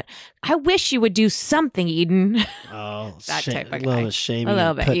want to do it? I wish you would do something, Eden. Oh, that type of a little guy. shaming. A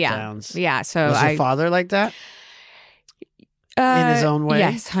little bit, put yeah. downs. Yeah. So was your father like that? In his own way?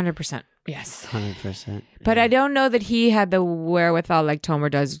 Yes, 100%. Yes. 100%. But I don't know that he had the wherewithal like Tomer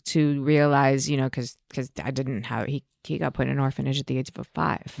does to realize, because I didn't have, he got put in an orphanage at the age of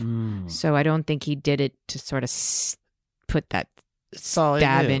 5. So I don't think he did it to sort of put that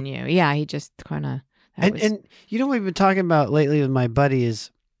stab in you. Yeah, he just kind of. And what we've been talking about lately with my buddy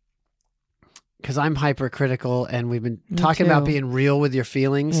is, because I'm hypercritical and we've been talking about being real with your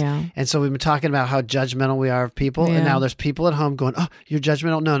feelings. Yeah. And so we've been talking about how judgmental we are of people. Yeah. And now there's people at home going, oh, you're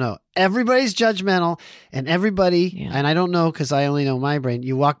judgmental. No. Everybody's judgmental. And everybody, and I don't know because I only know my brain.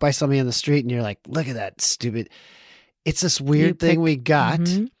 You walk by somebody on the street and you're like, look at that stupid. It's this weird thing we got.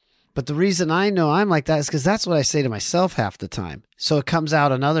 But the reason I know I'm like that is because that's what I say to myself half the time. So it comes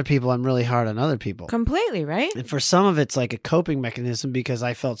out on other people. I'm really hard on other people. Completely, right? And for some of it's like a coping mechanism because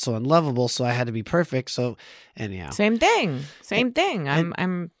I felt so unlovable, so I had to be perfect. So anyhow. Same thing.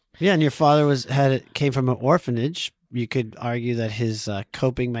 I'm Yeah, and your father came from an orphanage. You could argue that his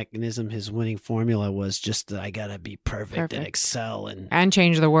coping mechanism, his winning formula was just that I got to be perfect and excel and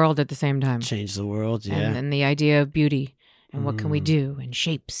change the world at the same time. Change the world, yeah. And then the idea of beauty. And what can we do? And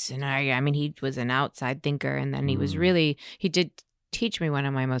shapes. And I mean, he was an outside thinker. And then he did teach me one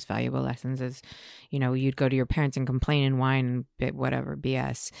of my most valuable lessons is, you'd go to your parents and complain and whine and whatever,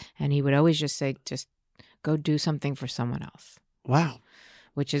 BS. And he would always just say, just go do something for someone else. Wow.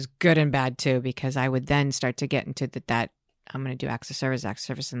 Which is good and bad too, because I would then start to get into that I'm going to do acts of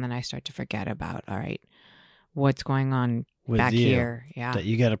service. And then I start to forget about, all right, what's going on with back you, here. Yeah. That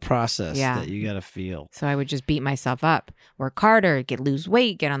you got to process, that you got to feel. So I would just beat myself up, work harder, lose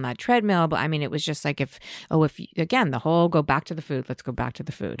weight, get on that treadmill. But I mean, it was just like again, the whole go back to the food. Let's go back to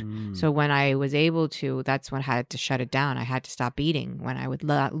the food. So when I was able to, that's when I had to shut it down. I had to stop eating when I would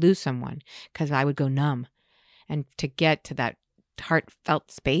lose someone because I would go numb. And to get to that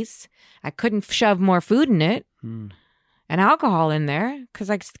heartfelt space, I couldn't shove more food in it. And alcohol in there because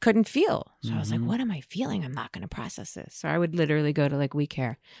I couldn't feel. So I was like, what am I feeling? I'm not going to process this. So I would literally go to like We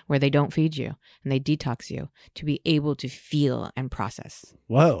Care where they don't feed you and they detox you to be able to feel and process.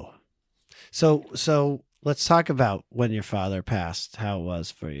 Whoa. So let's talk about when your father passed, how it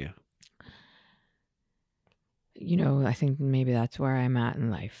was for you. I think maybe that's where I'm at in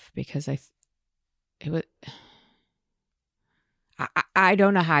life because I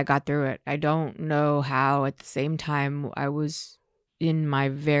don't know how I got through it. I don't know how at the same time I was in my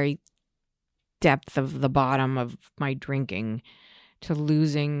very depth of the bottom of my drinking to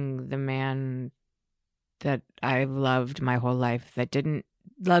losing the man that I've loved my whole life that didn't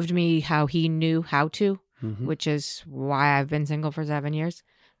loved me how he knew how to, which is why I've been single for 7 years.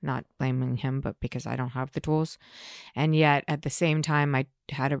 not blaming him, but because I don't have the tools. And yet at the same time, I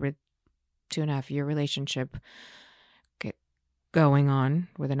had a 2.5-year relationship going on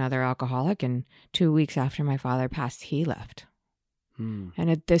with another alcoholic. And 2 weeks after my father passed, he left. And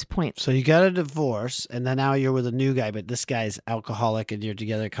at this point, so you got a divorce, and then now you're with a new guy, but this guy's alcoholic, and you're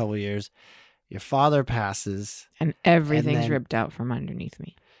together a couple of years. Your father passes, and everything's ripped out from underneath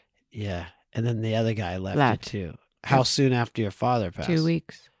me. Yeah, and then the other guy left you too. How soon after your father passed? 2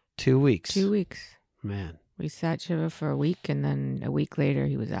 weeks. 2 weeks. 2 weeks. Man, we sat Shiva for a week, and then a week later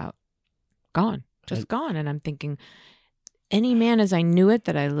he was out, gone, just gone. And I'm thinking, any man as I knew it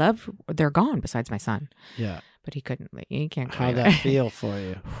that I loved, they're gone. Besides my son. Yeah. But he couldn't. He can't. How'd that feel for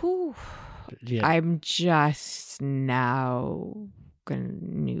you? Whew. Yeah. I'm just now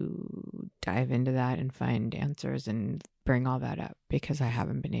going to dive into that and find answers and bring all that up because I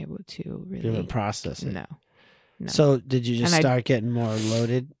haven't been able to really process it. No. So did you just start getting more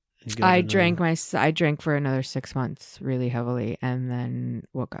loaded? I drank for another 6 months really heavily, and then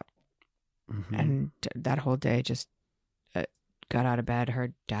woke up, and that whole day just got out of bed,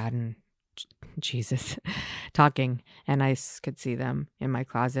 heard Dad and Jesus talking, and I could see them in my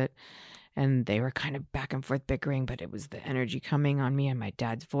closet, and they were kind of back and forth bickering, but it was the energy coming on me and my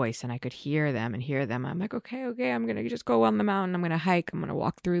dad's voice, and I could hear them. I'm like, okay, I'm gonna just go on the mountain, I'm gonna hike, I'm gonna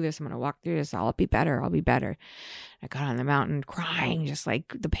walk through this, I'll be better. I got on the mountain crying, just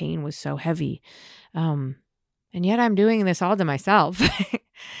like the pain was so heavy, and yet I'm doing this all to myself.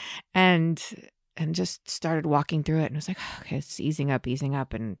 and just started walking through it, and I was like, okay, it's easing up,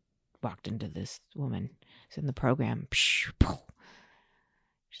 and walked into this woman who's in the program. She's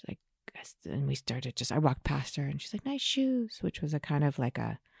like, and we started I walked past her, and she's like, nice shoes, which was a kind of like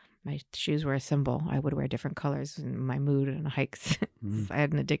my shoes were a symbol. I would wear different colors in my mood and hikes. I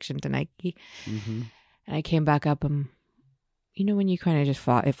had an addiction to Nike. And I came back up, and when you kind of just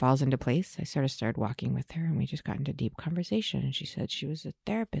it falls into place. I sort of started walking with her, and we just got into deep conversation, and she said she was a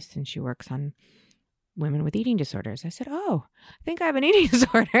therapist and she works on women with eating disorders. I said, oh, I think I have an eating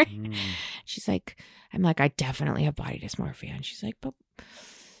disorder. She's like, I'm like, I definitely have body dysmorphia. And she's like, but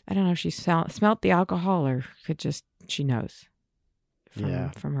I don't know if she smelt the alcohol or she knows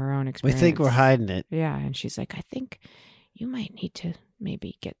from her own experience. We think we're hiding it. Yeah. And she's like, I think you might need to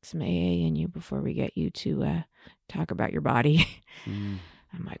maybe get some AA in you before we get you to talk about your body. I'm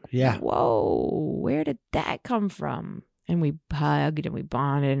like, whoa, where did that come from? And we hugged and we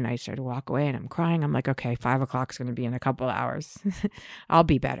bonded, and I started to walk away, and I'm crying. I'm like, okay, 5 o'clock is going to be in a couple of hours. I'll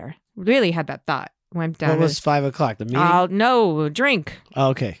be better. Really had that thought. Went down. What was 5 o'clock? The meeting? No, drink. Oh,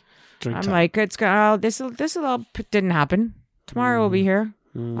 okay. Drink I'm time. like, this all didn't happen. Tomorrow we'll be here.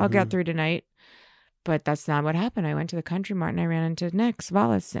 I'll get through tonight. But that's not what happened. I went to the Country Mart, and I ran into Nick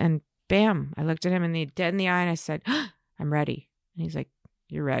Savalas, and bam, I looked at him dead in the eye, and I said, I'm ready. And he's like,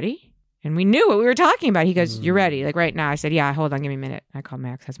 you're ready? And we knew what we were talking about. He goes, you're ready, like right now. I said, yeah, hold on, give me a minute. I called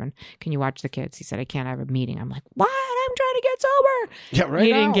my ex-husband. Can you watch the kids? He said, I can't, I have a meeting. I'm like, what? I'm trying to get sober. Yeah, right.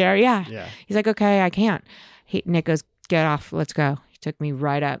 He didn't care. Yeah. Yeah. He's like, okay, I can't. Nick goes, get off, let's go. He took me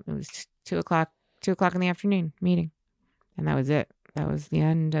right up. It was 2 o'clock in the afternoon meeting. And that was it. That was the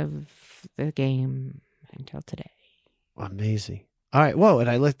end of the game until today. Amazing. All right. Whoa. And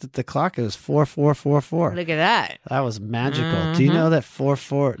I looked at the clock. It was 4:44. Look at that. That was magical. Do you know that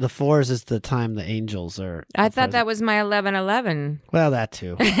 4:4, the fours is the time the angels are? I thought that was my 11:11. Well, that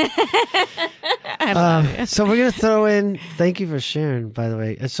too. I love you. So we're going to throw in, thank you for sharing, by the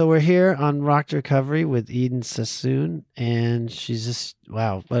way. So we're here on Rock to Recovery with Eden Sassoon, and she's just,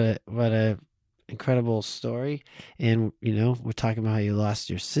 wow, what a incredible story. And, we're talking about how you lost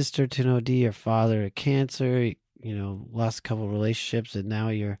your sister to an OD, your father to cancer, lost a couple of relationships, and now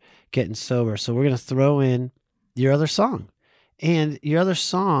you're getting sober. So we're going to throw in your other song. And your other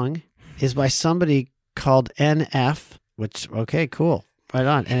song is by somebody called NF, which, okay, cool. Right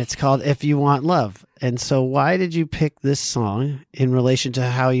on. And it's called If You Want Love. And so why did you pick this song in relation to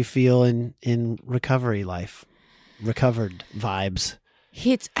how you feel in recovery life? Recovered vibes.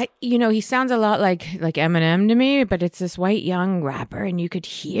 He sounds a lot like Eminem to me, but it's this white young rapper, and you could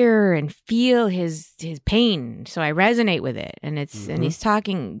hear and feel his pain. So I resonate with it, and and he's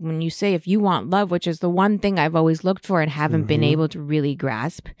talking when you say if you want love, which is the one thing I've always looked for and haven't been able to really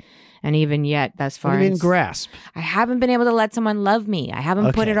grasp, and even yet thus far. What do you mean grasp? I haven't been able to let someone love me. I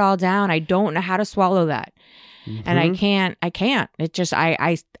haven't put it all down. I don't know how to swallow that. And I can't. It just,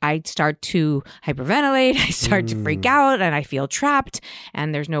 I start to hyperventilate. I start to freak out, and I feel trapped,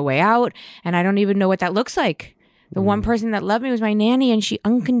 and there's no way out. And I don't even know what that looks like. The one person that loved me was my nanny, and she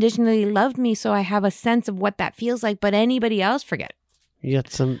unconditionally loved me. So I have a sense of what that feels like, but anybody else, forget it. You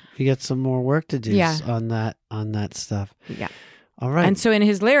got some more work to do on that stuff. Yeah. All right. And so in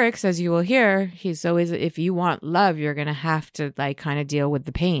his lyrics, as you will hear, he's always, if you want love, you're going to have to like kind of deal with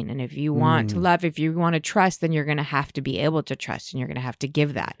the pain. And if you want to love, if you want to trust, then you're going to have to be able to trust and you're going to have to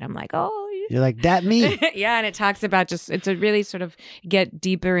give that. And I'm like, oh, you're like, that me? Yeah. And it talks about it's a really sort of get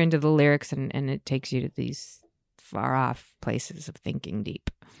deeper into the lyrics and it takes you to these far off places of thinking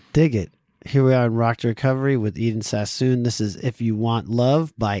deep. Dig it. Here we are in Rock to Recovery with Eden Sassoon. This is If You Want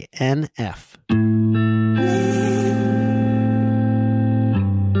Love by NF.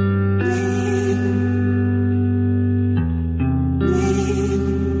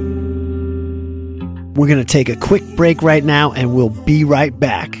 We're going to take a quick break right now, and we'll be right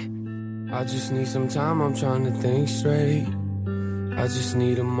back. I just need some time, I'm trying to think straight. I just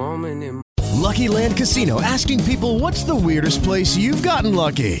need a moment in Lucky Land Casino, asking people, what's the weirdest place you've gotten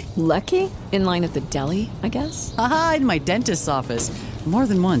lucky? Lucky? In line at the deli, I guess? Aha, in my dentist's office. More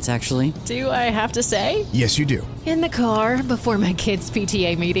than once, actually. Do I have to say? Yes, you do. In the car before my kids'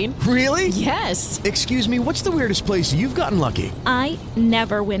 PTA meeting. Really? Yes. Excuse me, what's the weirdest place you've gotten lucky? I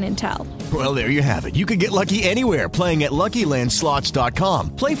never win and tell. Well, there you have it. You can get lucky anywhere, playing at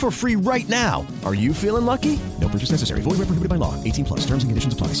LuckyLandSlots.com. Play for free right now. Are you feeling lucky? No purchase necessary. Void where prohibited by law. 18 plus. Terms and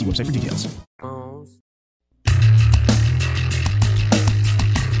conditions apply. See website for details.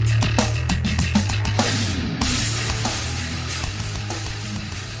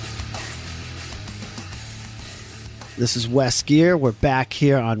 This is Wes Geer. We're back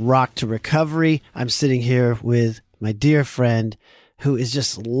here on Rock to Recovery. I'm sitting here with my dear friend who is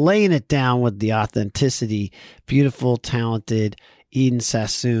just laying it down with the authenticity. Beautiful, talented Eden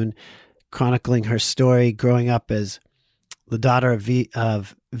Sassoon, chronicling her story growing up as the daughter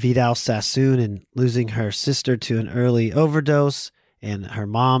of Vidal Sassoon and losing her sister to an early overdose, and her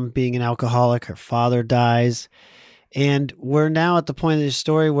mom being an alcoholic. Her father dies. And we're now at the point of the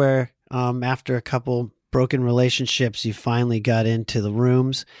story where after a couple broken relationships, you finally got into the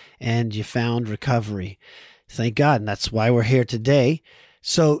rooms and you found recovery. Thank God. And that's why we're here today.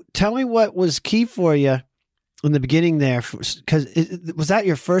 So tell me what was key for you in the beginning there. Because was that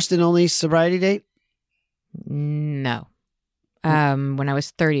your first and only sobriety date? No. When I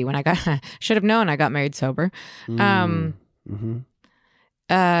was 30, when I got, should have known I got married sober. No,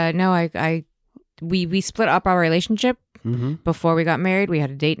 we split up our relationship. Before we got married. We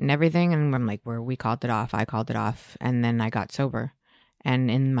had a date and everything, and I'm like, we called it off. I called it off, and then I got sober. And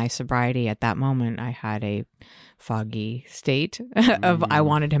in my sobriety at that moment, I had a foggy state of I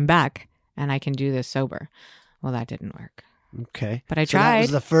wanted him back, and I can do this sober. Well, that didn't work. Okay, but I tried. That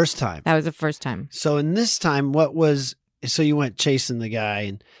was the first time. That was the first time. So in this time, what was? So you went chasing the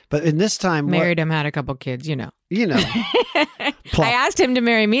guy, but in this time, married him, had a couple kids. You know. I asked him to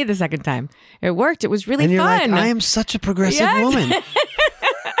marry me the second time. It worked. It was really and you're fun. Like, I am such a progressive woman.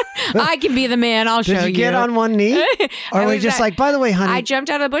 I can be the man. I'll show you. Did you get on one knee? Or were you just like, by the way, honey? I jumped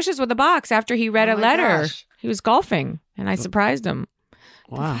out of the bushes with a box after he read a letter. Gosh. He was golfing, and I surprised him.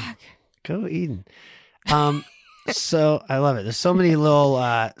 Wow. Go Eden. So I love it. There's so many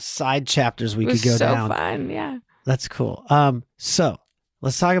little side chapters we could go down. So fun, yeah. That's cool. So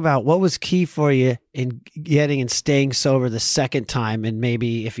let's talk about what was key for you in getting and staying sober the second time, and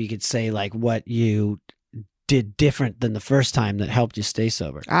maybe if you could say like what you did different than the first time that helped you stay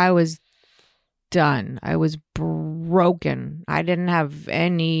sober. I was done. I was broken. I didn't have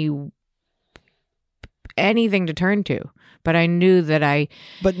anything to turn to. But I knew that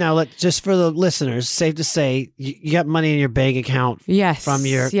But now, just for the listeners, safe to say, you got money in your bank account from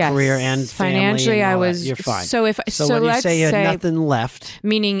your career and family. Financially, and I was. You're fine. So when you say you had nothing left,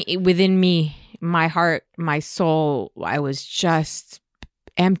 meaning within me, my heart, my soul, I was just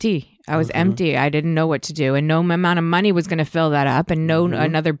empty. I was empty. I didn't know what to do, and no amount of money was going to fill that up, and no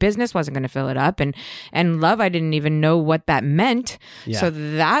another business wasn't going to fill it up, and love, I didn't even know what that meant. Yeah. So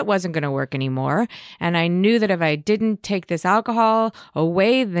that wasn't going to work anymore. And I knew that if I didn't take this alcohol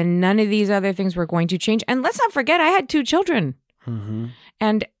away, then none of these other things were going to change. And let's not forget, I had 2 children.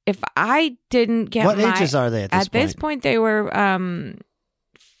 And if I didn't get what ages are they at this point? At this point, they were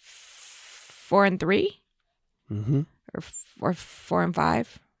 4 and 3, or 4 and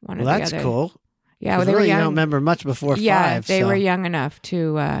 5. One or that's the other. Cool. Yeah, well, they were young. You don't remember much before 5. Yeah, they were young enough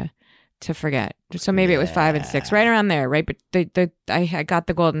to forget. So maybe it was 5 and 6, right around there, right? But I got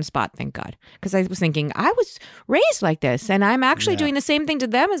the golden spot, thank God, because I was thinking I was raised like this, and I'm actually doing the same thing to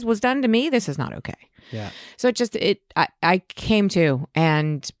them as was done to me. This is not okay. Yeah. So I came to,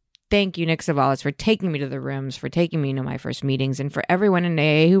 and thank you, Nick Savalas, for taking me to the rooms, for taking me to my first meetings, and for everyone in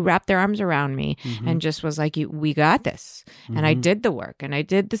AA who wrapped their arms around me and just was like, "We got this." And I did the work, and I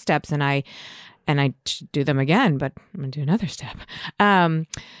did the steps, and I do them again, but I'm gonna do another step.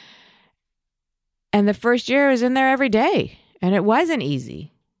 And the first year I was in there every day. And it wasn't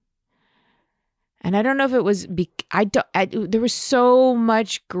easy. And I don't know if it was, there was so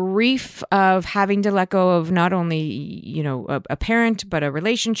much grief of having to let go of not only, you know, a parent, but a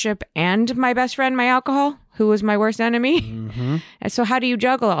relationship and my best friend, my alcohol, who was my worst enemy. Mm-hmm. And so how do you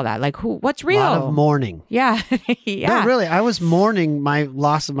juggle all that? Like, what's real? A lot of mourning. Yeah. No, really, I was mourning my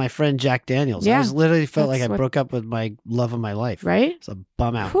loss of my friend Jack Daniels. Yeah. I was literally felt That's like I broke up with my love of my life. Right? It's a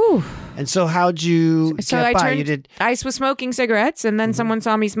bum out. Whew. And so how'd you get by? You did. I was smoking cigarettes, and then someone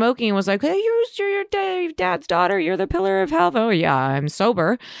saw me smoking and was like, "Hey, you're your dad's daughter. You're the pillar of health." Oh yeah, I'm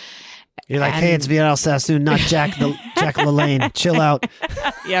sober. You're like, hey, it's Vianel Sassoon, not Jack LaLanne. Chill out.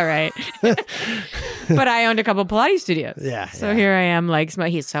 Yeah, right. But I owned a couple Pilates studios. Yeah. So here I am, like,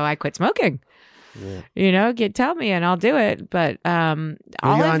 so I quit smoking. Yeah. You know, tell me and I'll do it. But were you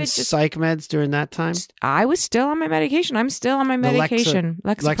on psych meds during that time? I was still on my medication. I'm still on my medication.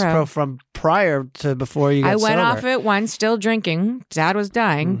 Lexapro from prior to before you got sober. I went off it once, still drinking. Dad was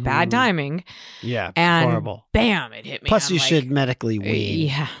dying. Mm-hmm. Bad timing. Yeah, and horrible. Bam, it hit me. Plus, you should medically wean.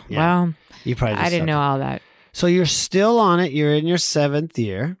 Yeah. Well, you probably I didn't know all that. So you're still on it. You're in your 7th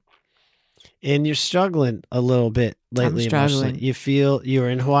year. And you're struggling a little bit lately. I'm struggling. You feel you're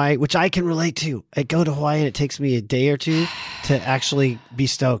in Hawaii, which I can relate to. I go to Hawaii and it takes me a day or two to actually be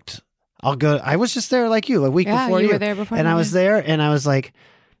stoked. I'll go. I was just there like you a week before you were there before and me. I was there and I was like,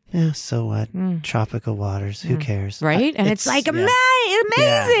 yeah, so what? Tropical waters. Who cares? Right? And it's like amazing.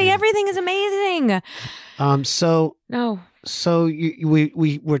 Yeah. Everything is amazing. So no. So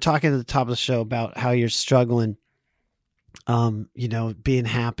we were talking at the top of the show about how you're struggling. You know, being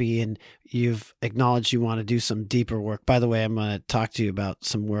happy, and you've acknowledged you want to do some deeper work. By the way, I'm going to talk to you about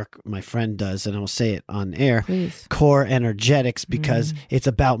some work my friend does, and I'll say it on air. Please. Core Energetics, because it's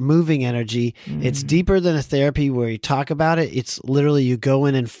about moving energy. It's deeper than a therapy where you talk about it. It's literally you go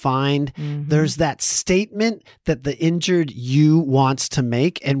in and find there's that statement that the injured you wants to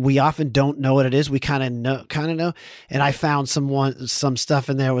make, and we often don't know what it is. We kind of know. And I found some stuff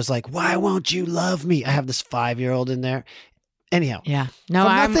in there was like, why won't you love me? I have this 5-year-old in there. Anyhow, yeah, no,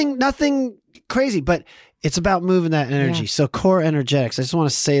 nothing crazy, but it's about moving that energy. Yeah. So Core Energetics, I just want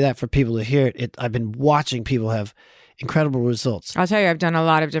to say that for people to hear it. I've been watching people have incredible results. I'll tell you, I've done a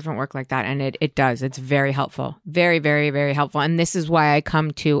lot of different work like that, and it does. It's very helpful, very, very, very helpful. And this is why I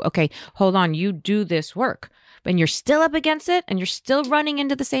come to, okay, hold on, you do this work, and you're still up against it, and you're still running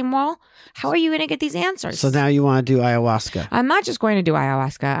into the same wall. How are you going to get these answers? So now you want to do ayahuasca. I'm not just going to do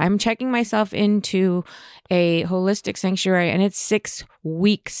ayahuasca. I'm checking myself into a holistic sanctuary, and it's 6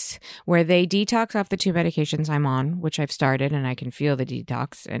 weeks where they detox off the 2 medications I'm on, which I've started, and I can feel the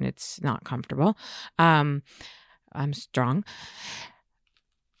detox, and it's not comfortable. I'm strong.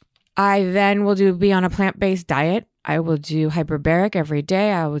 I then will be on a plant-based diet. I will do hyperbaric every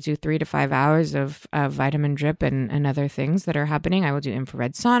day. I will do 3 to 5 hours of vitamin drip and other things that are happening. I will do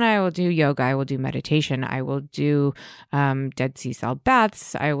infrared sauna. I will do yoga. I will do meditation. I will do Dead Sea salt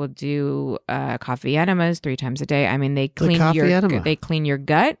baths. I will do coffee enemas 3 times a day. I mean, they clean your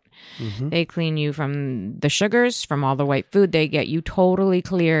gut. Mm-hmm. They clean you from the sugars, from all the white food. They get you totally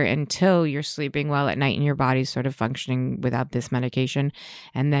clear until you're sleeping well at night and your body's sort of functioning without this medication.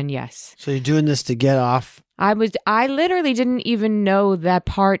 And then, yes. So you're doing this to get off. I literally didn't even know that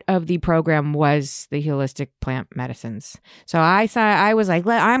part of the program was the holistic plant medicines. So I was like,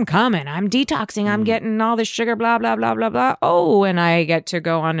 I'm coming. I'm detoxing. I'm getting all this sugar, blah, blah, blah, blah, blah. Oh, and I get to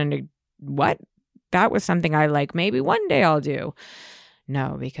go on and what? That was something I like. Maybe one day I'll do.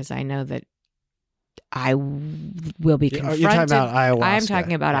 No, because I know that I will be confronted. You're talking about ayahuasca. I am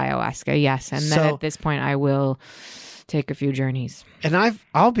talking about ayahuasca, yes. And then at this point, I will take a few journeys. And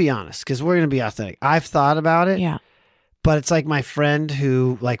I'll be honest, because we're going to be authentic. I've thought about it. Yeah. But it's like my friend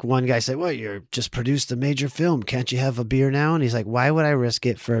who, like one guy said, well, you're just produced a major film. Can't you have a beer now? And he's like, why would I risk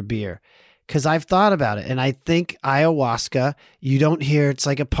it for a beer? Because I've thought about it. And I think ayahuasca, you don't hear, it's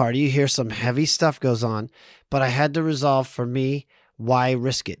like a party. You hear some heavy stuff goes on. But I had to resolve for me, why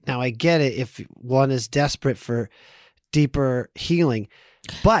risk it? Now, I get it if one is desperate for deeper healing,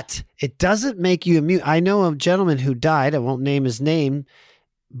 but it doesn't make you immune. I know a gentleman who died. I won't name his name,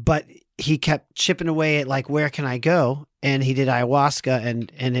 but he kept chipping away at like, where can I go? And he did ayahuasca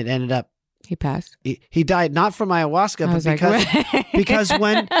and it ended up. He passed. He died not from ayahuasca, but because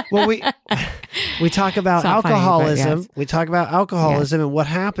when we talk about alcoholism, funny, yes. We talk about alcoholism and what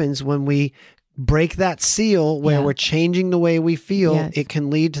happens when we break that seal where we're changing the way we feel, it can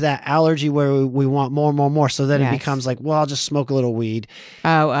lead to that allergy where we want more. So then it becomes like, well, I'll just smoke a little weed.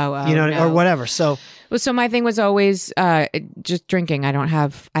 Oh, you know, no. or whatever. So my thing was always just drinking. I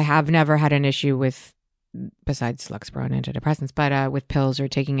have never had an issue with besides Luxpro and antidepressants, but with pills or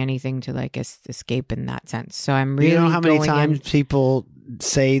taking anything to like escape in that sense. So I'm really. You know how many times people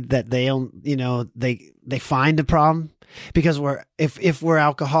say that they don't, they find a problem because if we're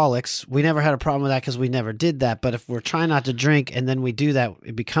alcoholics, we never had a problem with that because we never did that. But if we're trying not to drink and then we do that,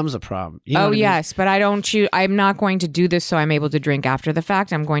 it becomes a problem. You know what I mean? Yes, but I don't choose. I'm not going to do this so I'm able to drink after the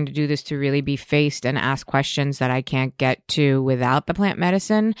fact. I'm going to do this to really be faced and ask questions that I can't get to without the plant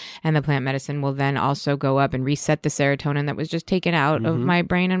medicine. And the plant medicine will then also go up and reset the serotonin that was just taken out of my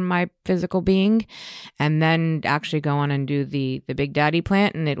brain and my physical being, and then actually go on and do the Big Daddy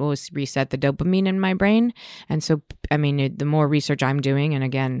plant, and it will reset the dopamine in my brain. And so, I mean, the more research I'm doing, and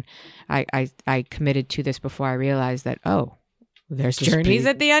again, I committed to this before I realized that, there's journeys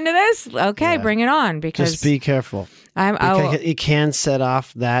at the end of this. Okay, bring it on. Because just be careful. It can set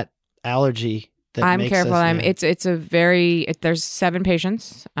off that allergy. I'm careful. It's a very. There's 7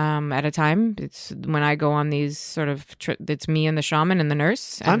 patients at a time. It's when I go on these sort of. It's me and the shaman and the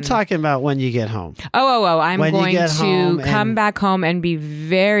nurse. I'm talking about when you get home. I'm going to come back home and be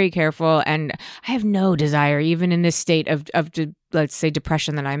very careful. And I have no desire, even in this state of let's say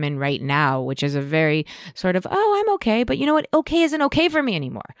depression that I'm in right now, which is a very sort of, I'm okay, but you know what? Okay isn't okay for me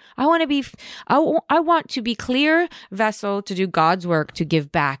anymore. I want to be clear vessel to do God's work, to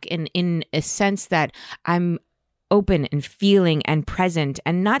give back in a sense that I'm open and feeling and present,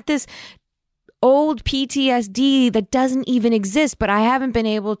 and not this old PTSD that doesn't even exist, but I haven't been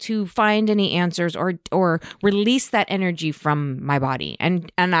able to find any answers or release that energy from my body. And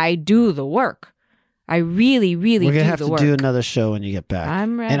I do the work. I really, really do the work. We're going to have to do another show when you get back.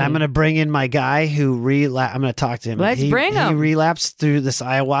 I'm ready. And I'm going to bring in my guy who I'm going to talk to him. Let's bring him. He relapsed through this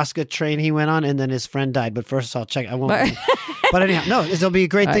ayahuasca train he went on, and then his friend died. But first I'll check. I won't. But anyhow, no, it'll be a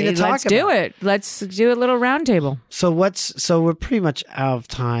great thing to talk about. Let's do it. Let's do a little round table. So we're pretty much out of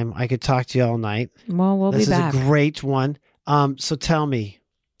time. I could talk to you all night. Well, we'll be back. This is a great one. So tell me,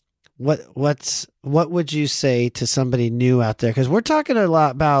 what would you say to somebody new out there? Because we're talking a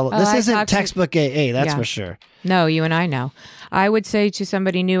lot about this isn't textbook AA, that's for sure. No, you and I know. I would say to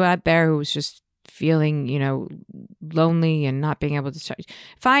somebody new out there who's just feeling, lonely and not being able to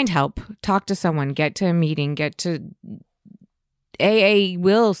find help, talk to someone, get to a meeting, AA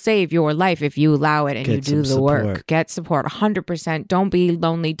will save your life if you allow it and you do the work. Get support 100%. Don't be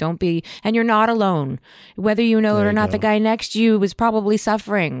lonely. And you're not alone. Whether you know it or not, the guy next to you is probably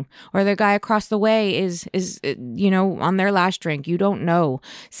suffering, or the guy across the way is on their last drink. You don't know.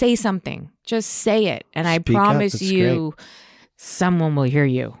 Say something. Just say it. And I promise you, someone will hear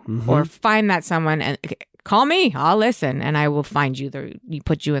you, or find that someone and call me. I'll listen, and I will find you.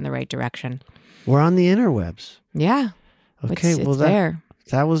 Put you in the right direction. We're on the interwebs. Yeah. Okay, it's there.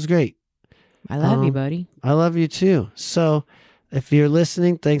 That was great. I love you, buddy. I love you too. So if you're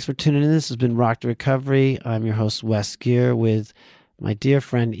listening, thanks for tuning in. This has been Rock to Recovery. I'm your host, Wes Geer, with my dear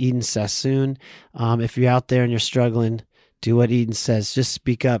friend, Eden Sassoon. If you're out there and you're struggling, do what Eden says. Just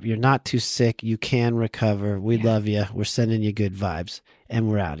speak up. You're not too sick. You can recover. We love you. We're sending you good vibes. And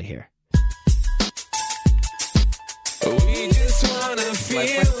we're out of here.